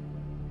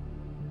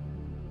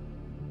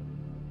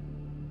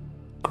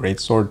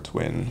 Greatsword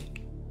twin.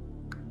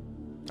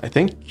 I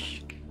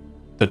think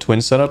the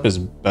twin setup is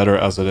better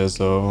as it is,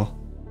 though.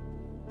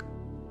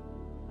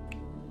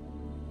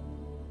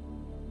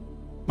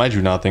 I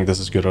do not think this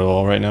is good at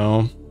all right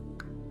now.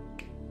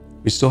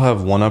 We still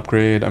have 1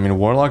 upgrade. I mean,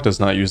 Warlock does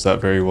not use that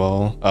very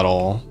well at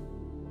all.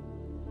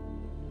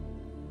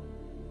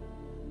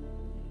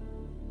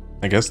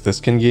 I guess this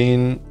can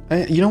gain...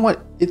 you know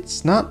what?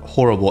 It's not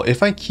horrible.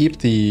 If I keep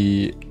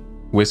the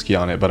whiskey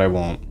on it, but I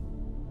won't.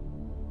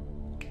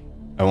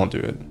 I won't do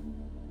it.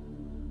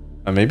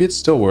 Maybe it's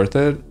still worth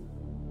it.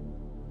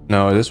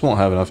 No, this won't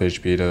have enough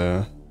HP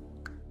to...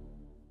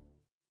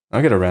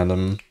 I'll get a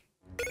random.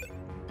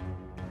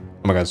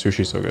 Oh my god,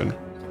 sushi's so good.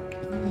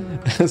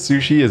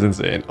 Sushi is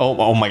insane.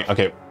 Oh my...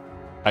 Okay,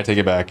 I take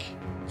it back.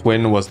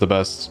 Twin was the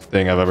best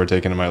thing I've ever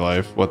taken in my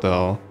life. What the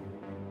hell?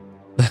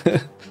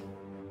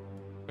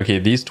 Okay,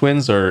 these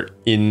twins are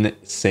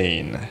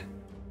insane.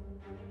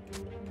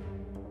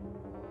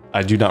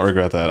 I do not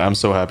regret that. I'm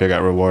so happy I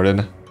got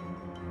rewarded.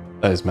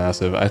 That is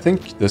massive. I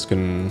think this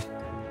can...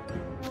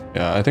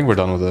 Yeah, I think we're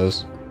done with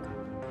this.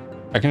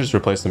 I can just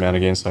replace the mana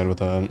gain side with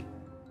that.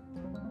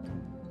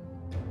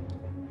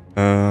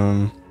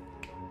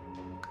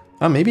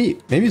 Maybe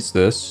it's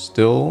this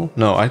still.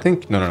 No, I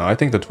think... No. I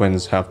think the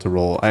twins have to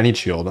roll. I need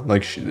shield.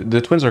 Like,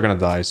 the twins are gonna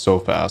die so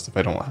fast if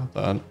I don't have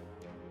that.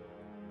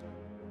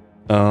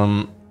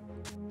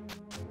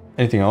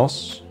 Anything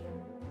else?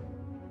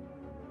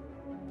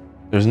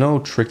 There's no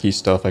tricky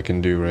stuff I can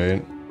do,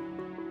 right?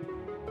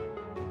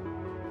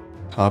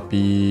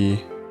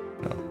 Copy...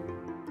 No.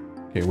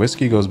 Okay,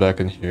 whiskey goes back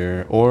in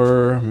here.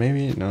 Or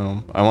maybe...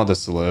 No. I want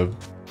this to live.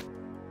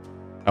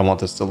 I want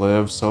this to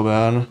live so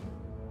bad.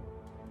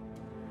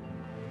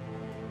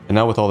 And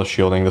now with all the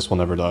shielding, this will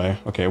never die.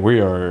 Okay, we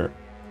are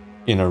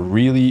in a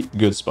really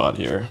good spot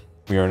here.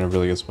 We are in a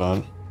really good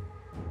spot.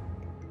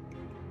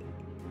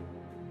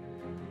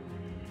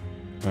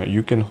 Alright,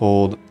 you can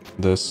hold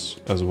this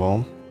as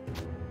well.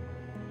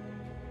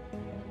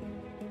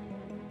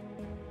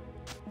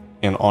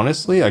 And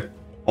honestly, I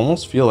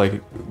almost feel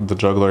like the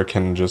juggler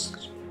can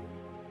just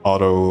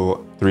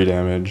auto 3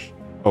 damage.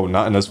 Oh,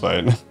 not in this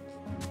fight.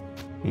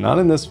 Not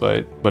in this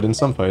fight, but in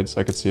some fights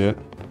I could see it.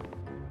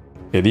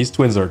 Okay, these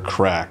twins are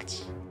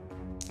cracked.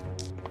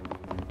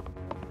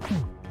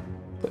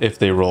 If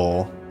they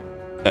roll.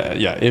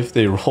 Yeah, if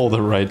they roll the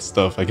right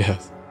stuff, I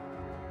guess.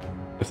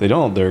 If they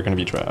don't, they're gonna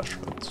be trash.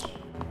 But...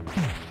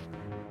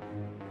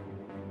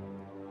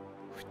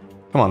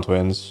 Come on,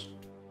 twins.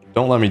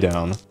 Don't let me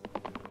down.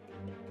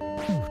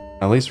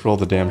 At least roll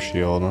the damn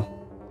shield.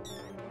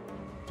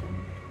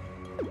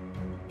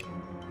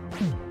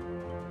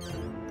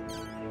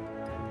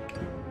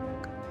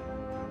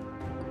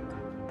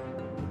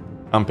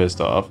 I'm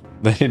pissed off.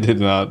 They did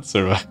not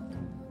survive.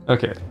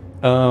 Okay.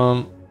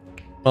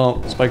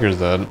 Well, Spiker's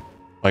dead.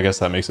 I guess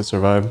that makes it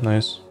survive.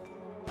 Nice.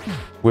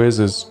 Wiz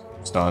is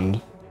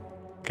stunned.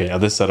 Okay, yeah,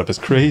 this setup is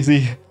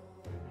crazy.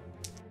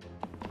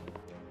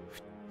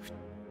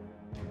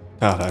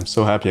 God, I'm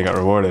so happy I got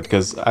rewarded,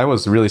 because I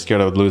was really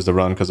scared I would lose the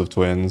run because of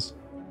twins.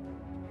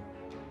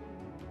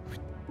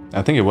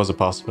 I think it was a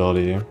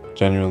possibility,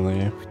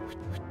 genuinely.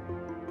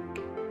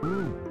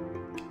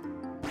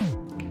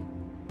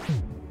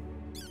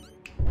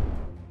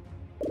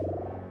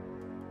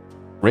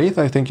 Wraith,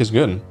 I think, is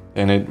good,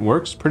 and it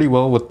works pretty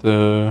well with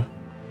the...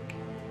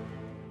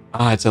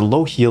 Ah, it's a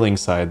low healing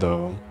side,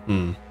 though.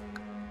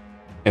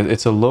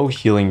 It's a low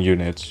healing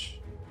unit.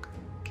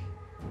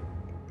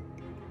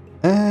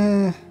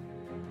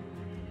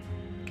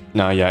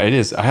 No, yeah, it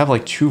is. I have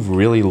like 2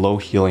 really low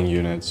healing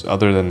units,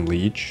 other than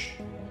Leech.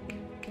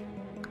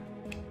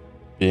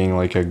 Being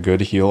like a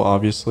good heal,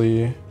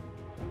 obviously.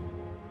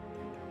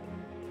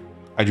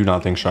 I do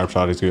not think Sharp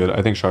Shot is good.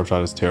 I think Sharp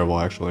Shot is terrible,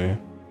 actually.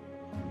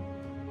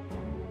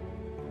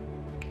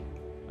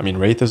 I mean,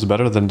 Wraith is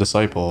better than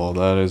Disciple.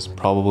 That is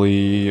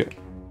probably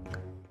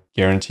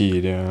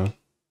guaranteed, yeah.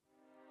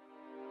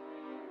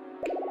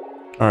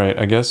 Alright,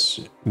 I guess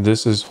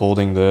this is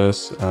holding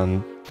this,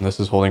 and this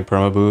is holding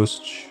Perma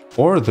Boost.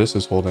 Or this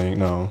is holding...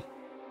 No.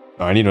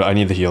 No, I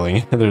need the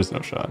healing. There's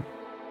no shot.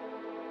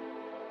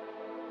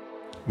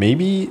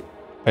 Maybe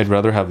I'd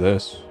rather have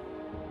this.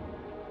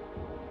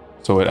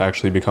 So it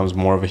actually becomes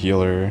more of a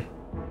healer.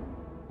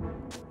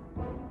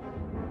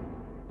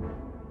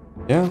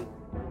 Yeah.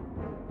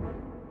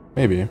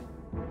 Maybe.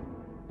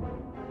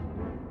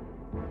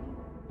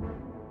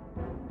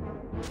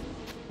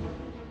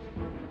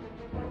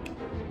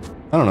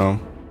 I don't know.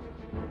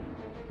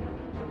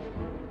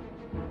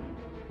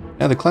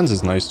 Yeah, the cleanse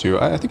is nice too.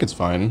 I think it's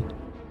fine.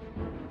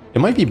 It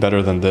might be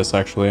better than this,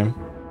 actually.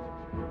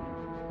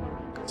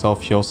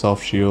 Self-heal,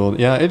 self-shield.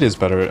 Yeah, it is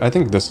better. I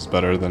think this is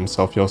better than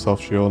self-heal,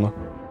 self-shield.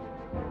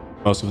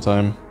 Most of the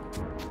time.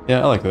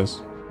 Yeah, I like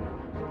this.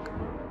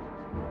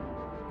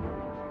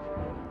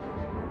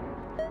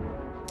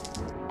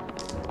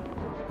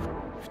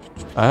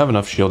 I have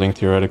enough shielding,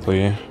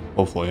 theoretically.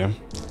 Hopefully.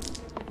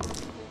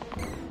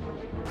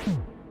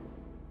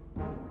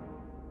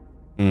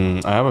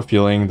 I have a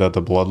feeling that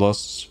the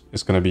Bloodlust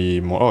is going to be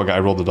more... Oh, okay, I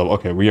rolled the double.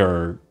 Okay, we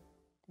are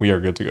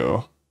good to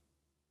go.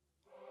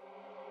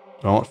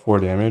 Do I want 4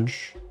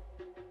 damage?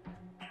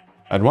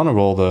 I'd want to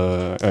roll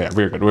the... Oh yeah,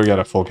 we're good. We got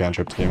a full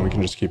cantrip team. We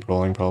can just keep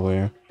rolling,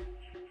 probably.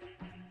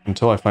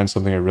 Until I find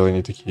something I really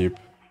need to keep.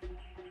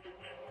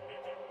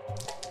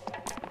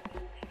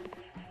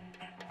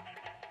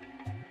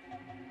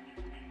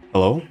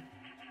 Hello?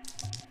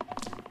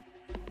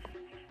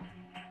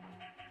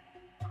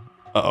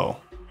 Uh-oh.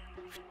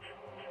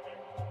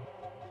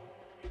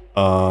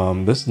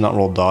 This is not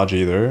roll dodge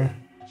either.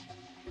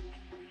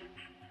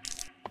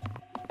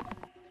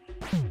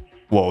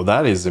 Whoa,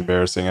 that is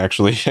embarrassing,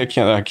 actually. I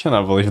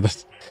cannot believe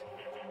this.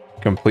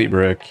 Complete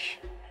brick.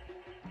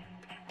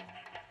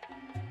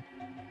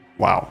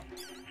 Wow.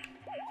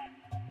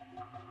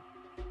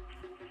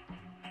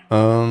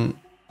 Wow,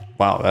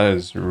 that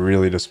is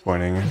really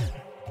disappointing.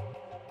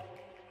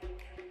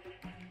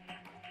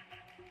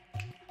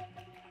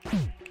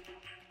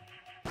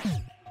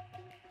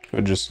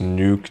 Could just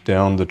nuke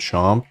down the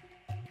chomp.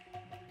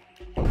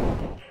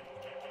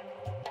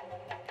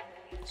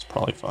 It's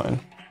probably fine.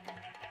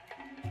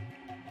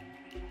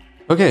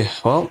 Okay,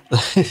 well,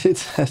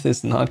 that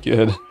is not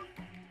good.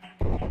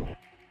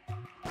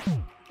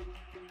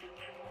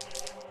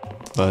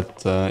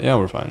 But, yeah,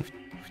 we're fine.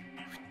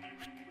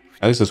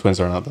 At least the twins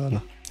are not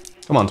dead.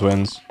 Come on,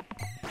 twins.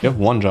 You have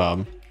one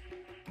job.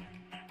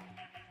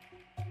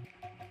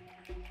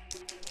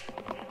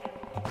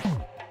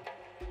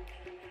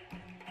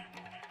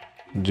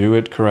 Do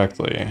it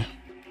correctly.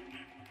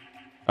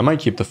 I might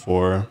keep the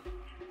 4.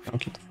 I'll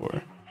keep the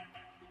 4.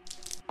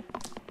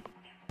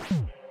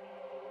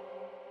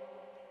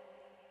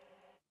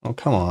 Oh,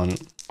 come on.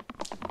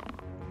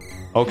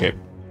 Okay.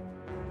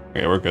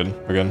 Okay, we're good.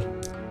 We're good.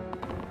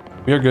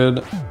 We are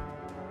good.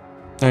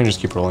 I just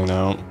keep rolling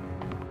out.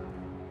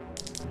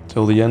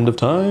 Till the end of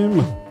time.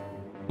 A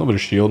little bit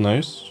of shield,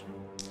 nice.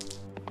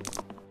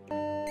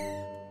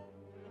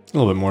 A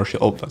little bit more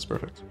shield. Oh, that's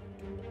perfect.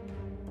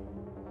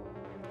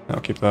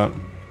 I'll keep that.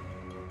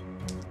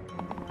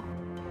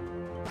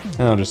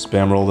 And I'll just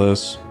spam roll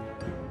this.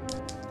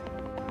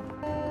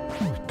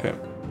 Okay.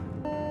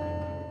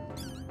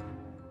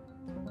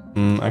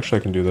 Actually,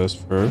 I can do this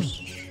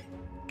first.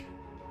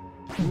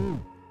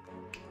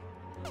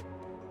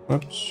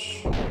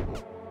 Oops.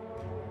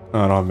 Oh,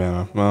 I don't have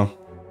mana. Well,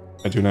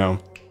 I do now.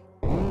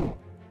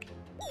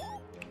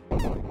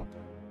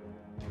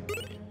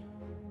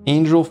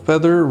 Angel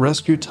Feather,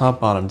 Rescue Top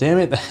Bottom. Damn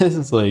it, that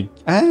is like...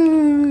 I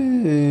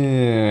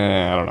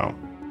don't know.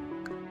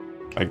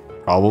 Like,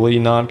 probably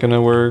not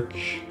gonna work.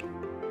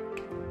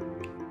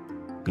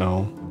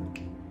 No.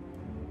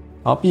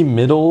 Copy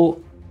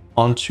middle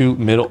onto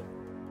middle.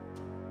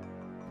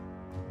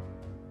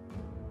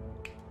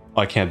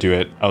 Oh, I can't do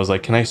it. I was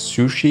like, can I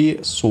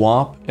sushi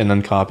swap and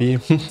then copy?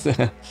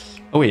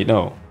 Oh wait,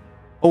 no.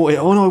 Oh wait,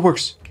 oh no, it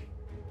works.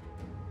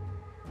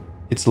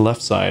 It's the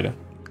left side.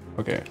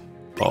 Okay.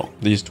 Well,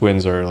 these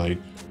twins are like...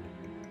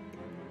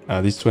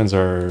 these twins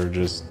are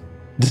just...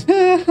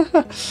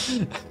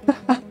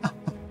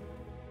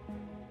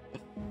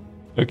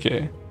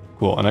 Okay,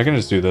 cool. And I can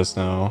just do this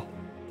now.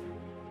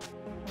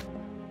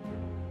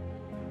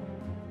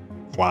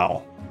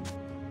 Wow.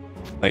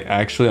 Like,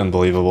 actually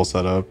unbelievable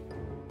setup.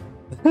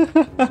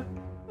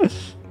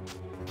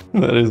 That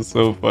is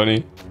so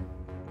funny.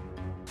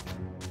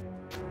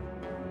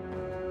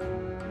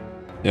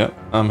 Yep,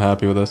 I'm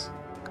happy with this.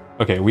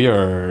 Okay,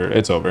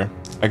 it's over.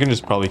 I can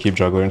just probably keep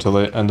juggler until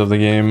the end of the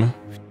game.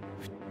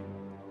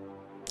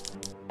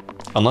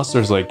 Unless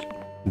there's like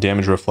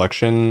damage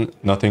reflection,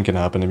 nothing can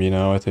happen to me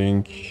now, I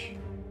think.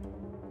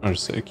 I'll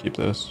just say keep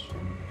this.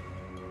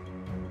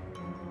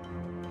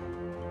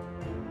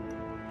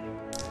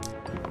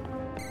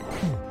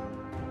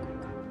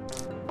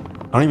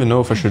 I don't even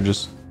know if I should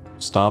just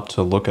stop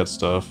to look at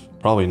stuff.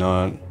 Probably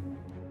not.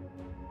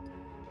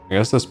 I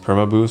guess this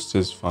perma boost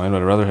is fine,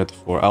 but I'd rather hit the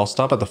 4. I'll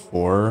stop at the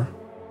 4.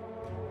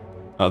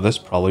 This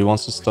probably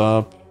wants to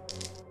stop.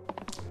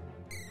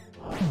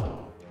 I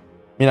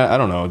mean, I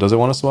don't know. Does it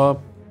want to swap?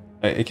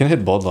 It can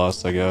hit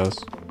Bloodlust, I guess.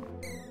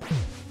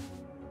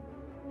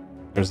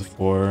 There's the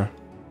 4.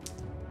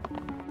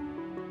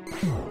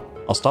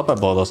 I'll stop at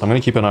Bloodlust. I'm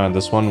gonna keep an eye on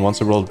this one.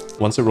 Once it rolls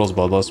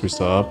Bloodlust, we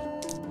stop.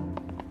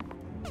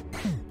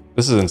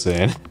 This is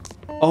insane.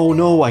 Oh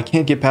no, I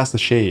can't get past the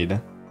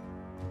shade.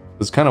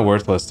 It's kind of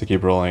worthless to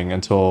keep rolling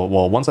until,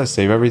 well, once I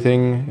save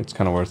everything, it's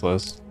kind of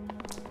worthless.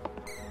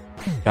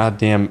 God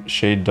damn,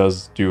 shade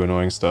does do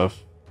annoying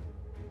stuff.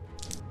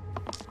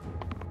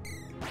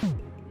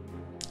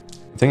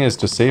 The thing is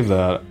to save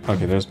that.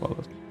 Okay, there's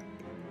Bloodlust.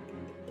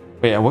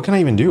 Wait, what can I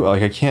even do?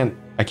 Like,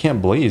 I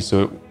can't blaze,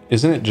 so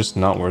isn't it just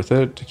not worth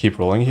it to keep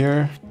rolling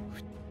here?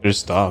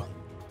 Just stop.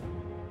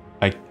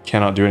 I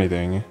cannot do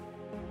anything.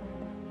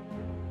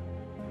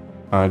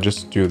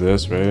 Just do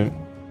this, right?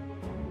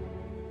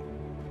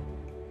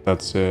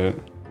 That's it.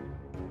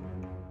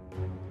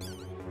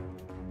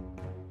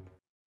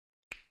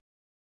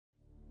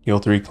 Heal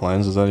 3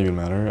 cleanse, does that even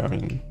matter? I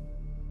mean,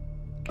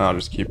 I'll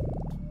just keep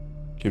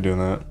doing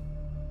that.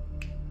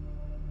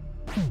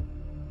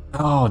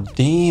 Oh,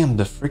 damn,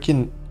 the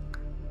freaking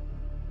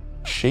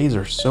shades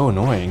are so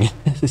annoying.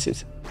 And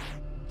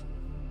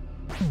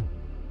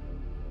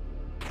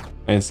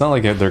it's not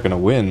like they're gonna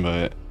win,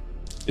 but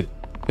it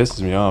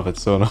pisses me off.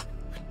 It's so annoying.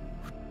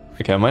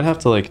 Okay, I might have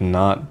to like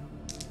not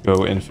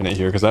go infinite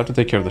here because I have to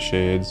take care of the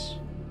shades.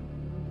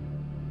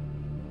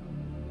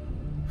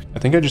 I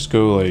think I just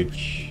go like...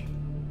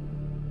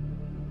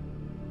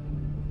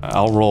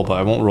 I'll roll, but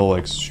I won't roll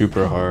like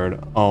super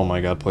hard. Oh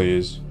my god,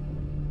 please.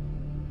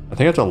 I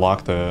think I have to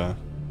lock the...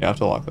 Yeah, I have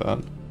to lock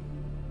that.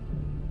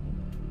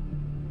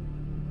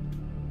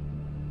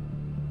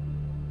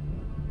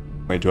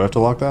 Wait, do I have to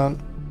lock that?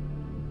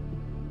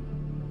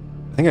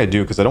 I think I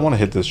do, because I don't want to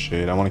hit this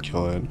shade. I want to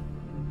kill it.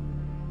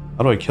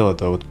 How do I kill it,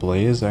 though? With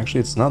Blaze? Actually,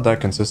 it's not that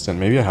consistent.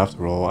 Maybe I have to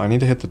roll. I need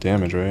to hit the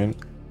damage, right?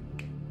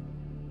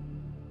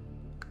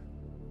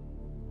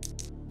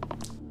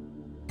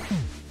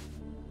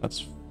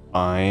 That's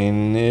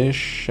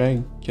fine-ish,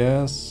 I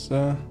guess.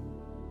 At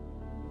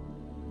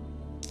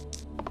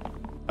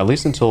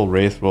least until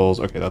Wraith rolls.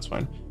 Okay, that's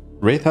fine.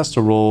 Wraith has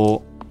to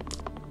roll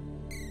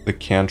the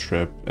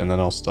cantrip, and then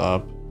I'll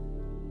stop.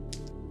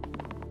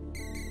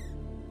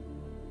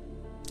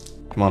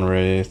 Come on,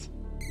 Wraith.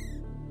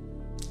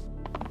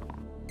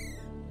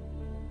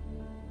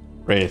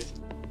 Wraith.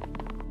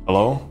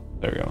 Hello?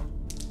 There we go.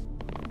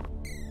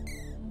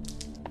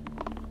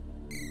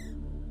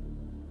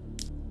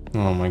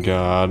 Oh my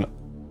god.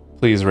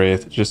 Please,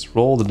 Wraith, just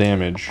roll the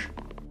damage.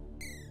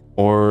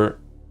 Or...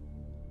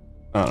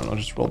 I don't know,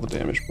 just roll the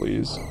damage,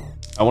 please.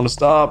 I want to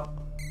stop!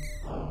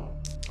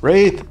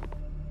 Wraith!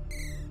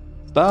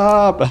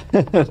 Stop!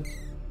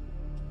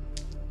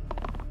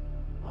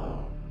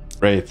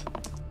 Wraith.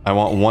 I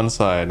want one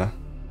side.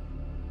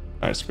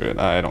 Alright, screw it.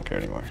 I don't care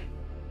anymore.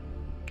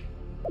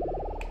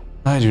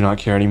 I do not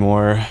care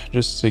anymore.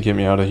 Just to get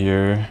me out of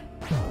here.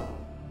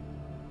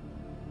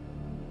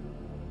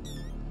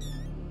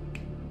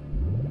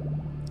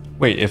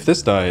 Wait, if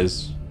this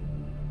dies...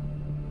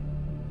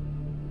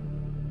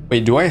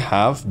 Wait, do I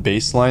have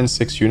baseline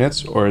 6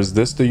 units, or is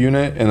this the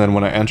unit, and then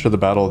when I enter the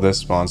battle, this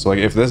spawns? So, like,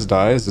 if this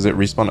dies, does it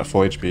respawn at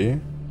full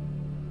HP?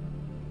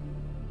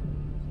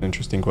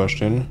 Interesting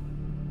question.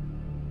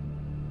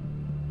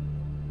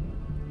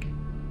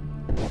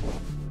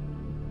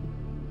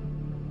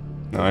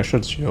 No, I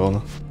should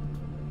shield.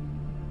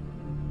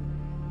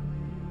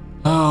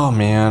 Oh,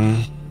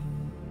 man.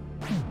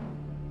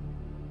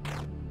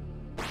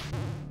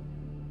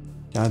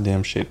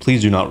 Goddamn shit.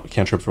 Please do not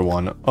cantrip for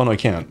 1. Oh, no, I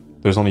can't.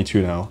 There's only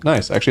 2 now.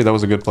 Nice. Actually, that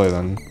was a good play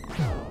then.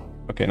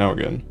 Okay, now we're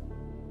good.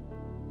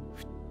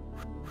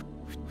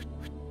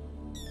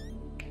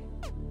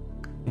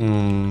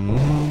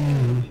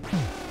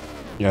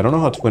 Yeah, I don't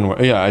know how twin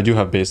works. Yeah, I do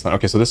have baseline.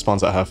 Okay, so this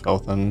spawns at half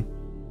health then.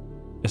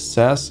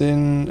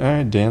 Assassin.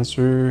 Alright,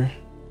 dancer.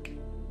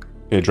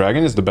 Okay,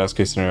 dragon is the best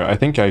case scenario. I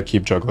think I'd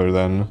keep juggler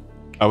then.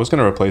 I was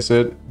gonna replace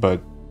it,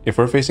 but if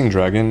we're facing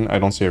dragon, I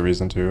don't see a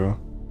reason to.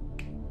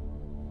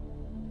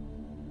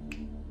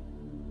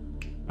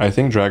 I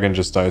think dragon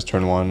just dies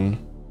turn 1.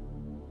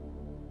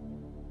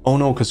 Oh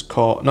no, because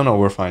call... No,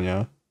 we're fine,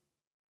 yeah.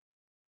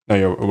 No,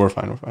 yeah, we're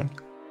fine.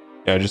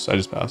 Yeah, I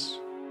just pass.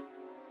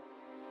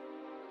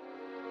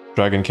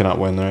 Dragon cannot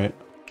win, right?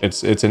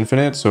 It's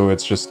infinite, so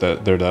it's just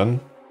that they're dead.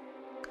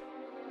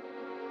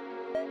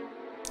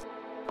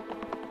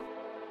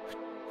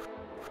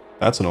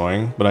 That's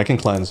annoying, but I can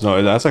cleanse.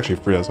 No, that's actually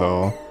free as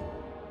hell.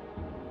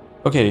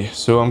 Okay,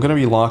 so I'm gonna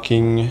be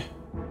locking...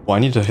 Well, I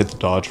need to hit the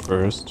dodge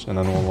first, and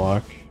then we'll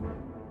lock.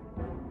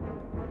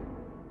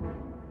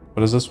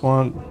 What does this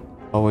want?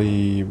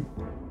 Probably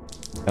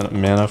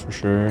mana for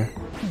sure.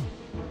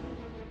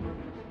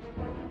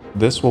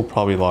 This will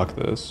probably lock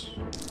this.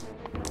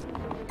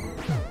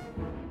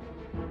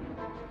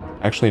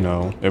 Actually,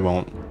 no, it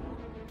won't.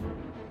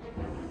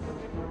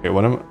 Okay,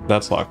 what am...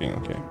 That's locking,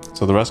 okay.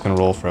 So the rest can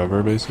roll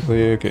forever,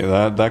 basically. Okay,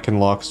 that can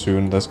lock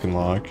soon, this can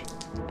lock.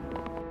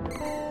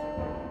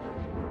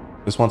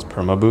 This wants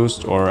perma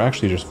boost, or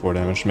actually just 4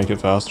 damage to make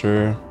it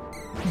faster.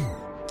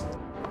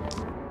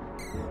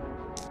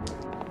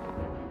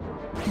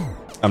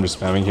 I'm just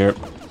spamming here.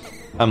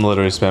 I'm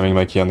literally spamming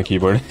my key on the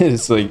keyboard.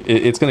 It's like,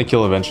 it's gonna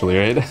kill eventually,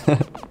 right?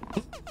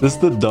 This is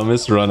the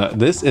dumbest run.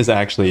 This is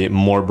actually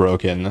more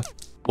broken.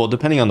 Well,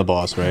 depending on the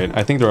boss, right?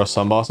 I think there are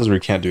some bosses where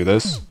you can't do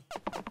this.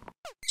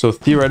 So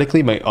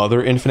theoretically, my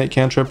other infinite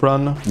cantrip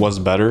run was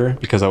better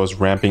because I was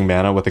ramping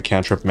mana with the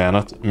cantrip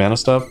mana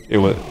stuff. It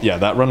was, yeah,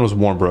 that run was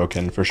more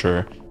broken for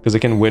sure because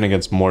it can win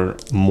against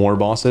more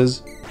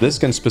bosses. This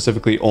can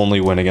specifically only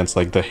win against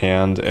like the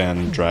hand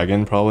and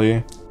dragon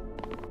probably.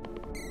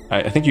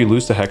 I think you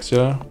lose to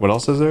Hexia. What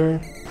else is there?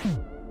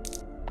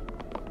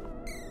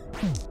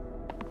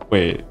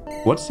 Wait,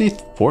 what's the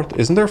 4th?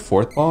 Isn't there a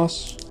 4th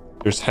boss?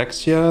 There's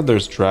Hexia,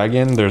 there's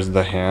dragon, there's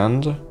the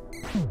hand.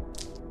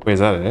 Wait, is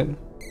that it?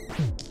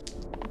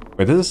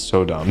 Wait, this is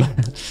so dumb.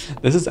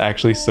 This is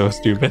actually so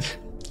stupid.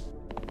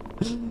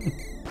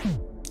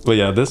 But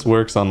yeah, this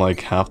works on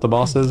like half the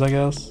bosses, I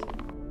guess.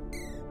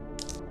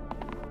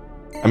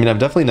 I mean, I've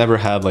definitely never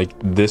had like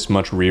this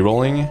much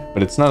rerolling,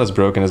 but it's not as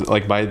broken as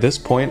like by this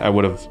point I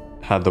would have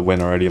had the win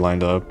already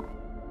lined up.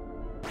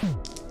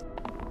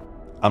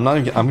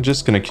 I'm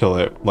just gonna kill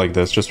it like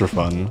this just for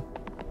fun.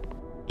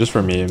 Just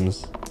for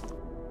memes.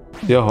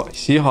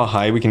 See how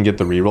high we can get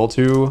the reroll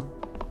to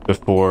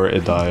before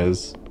it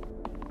dies.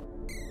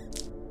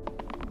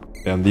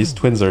 And these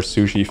twins are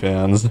sushi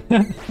fans.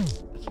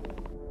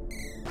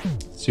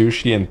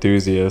 Sushi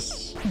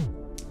enthusiasts.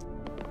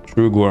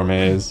 True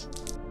gourmets.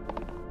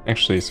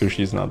 Actually,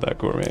 sushi's not that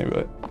gourmet,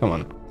 but come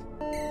on.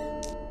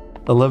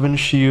 11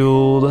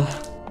 shield.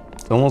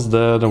 It's almost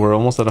dead, and we're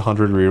almost at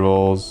 100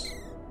 rerolls.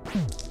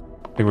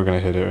 I think we're gonna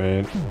hit it,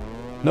 right?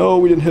 No,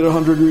 we didn't hit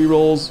 100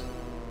 rerolls.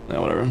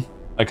 Nah, whatever.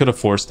 I could have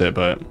forced it,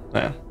 but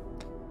nah.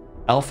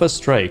 Alpha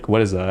Strike,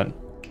 what is that?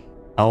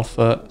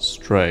 Alpha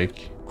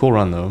Strike. Cool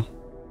run, though.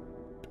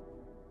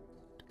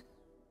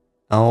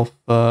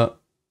 Alpha...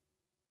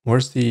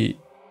 Where's the...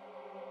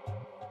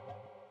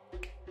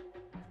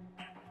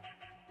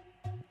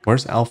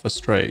 Where's Alpha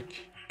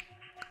Strike?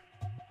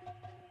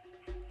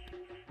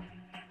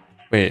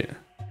 Wait.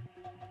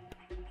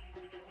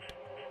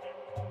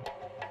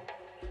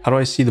 How do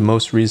I see the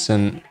most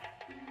recent...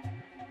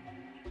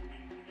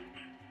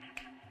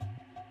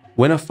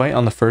 Win a fight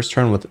on the first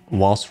turn with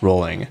whilst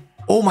rolling.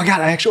 Oh my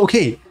god, I actually...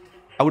 Okay.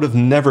 I would have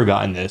never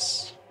gotten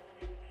this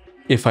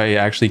if I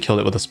actually killed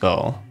it with a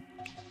spell.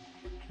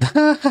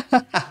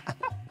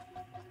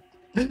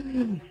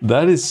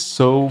 That is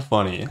so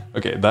funny.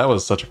 Okay, that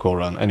was such a cool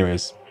run.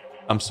 Anyways,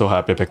 I'm so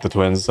happy I picked the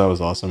twins. That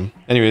was awesome.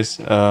 Anyways,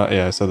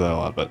 yeah, I said that a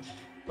lot, but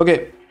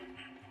okay.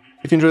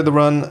 If you enjoyed the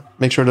run,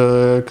 make sure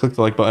to click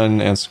the like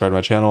button and subscribe to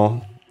my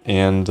channel.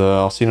 And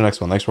I'll see you in the next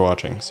one. Thanks for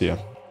watching. See ya.